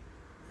pursued and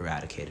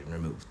eradicated and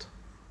removed.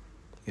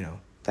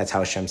 That's how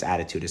Hashem's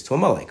attitude is to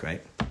Amalek, right?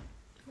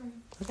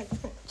 Okay.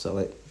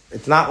 So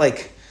it's not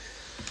like,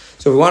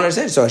 so we want to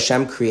understand. So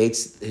Hashem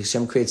creates the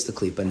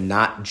klipa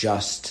not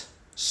just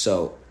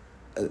so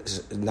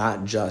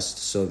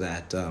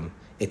that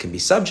it can be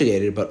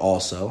subjugated, but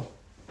also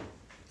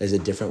there's a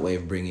different way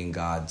of bringing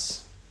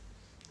God's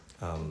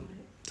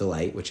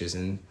delight, which is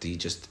in the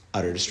just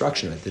utter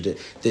destruction of it.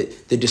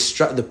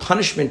 The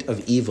punishment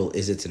of evil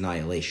is its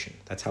annihilation.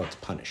 That's how it's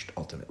punished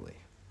ultimately.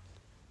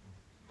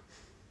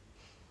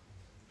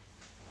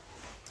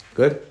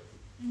 Good?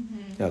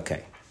 Mm-hmm.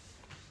 Okay.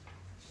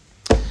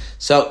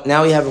 So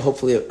now we have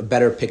hopefully a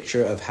better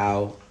picture of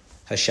how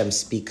Hashem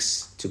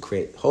speaks to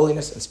create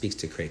holiness and speaks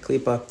to create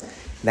klipa.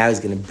 Now he's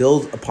going to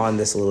build upon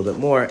this a little bit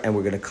more, and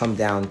we're going to come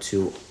down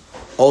to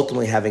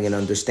ultimately having an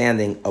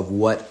understanding of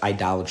what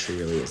idolatry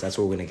really is. That's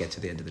where we're going to get to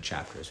the end of the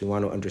chapters. We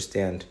want to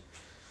understand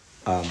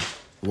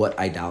what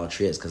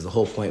idolatry is, because the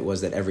whole point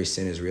was that every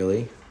sin is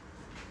really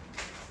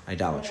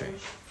idolatry,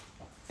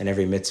 and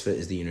every mitzvah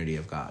is the unity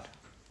of God.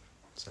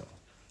 So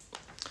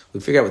we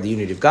figure out what the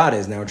unity of God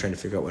is. Now we're trying to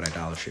figure out what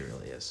idolatry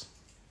really is.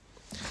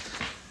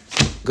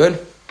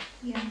 Good?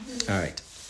 Yeah. All right.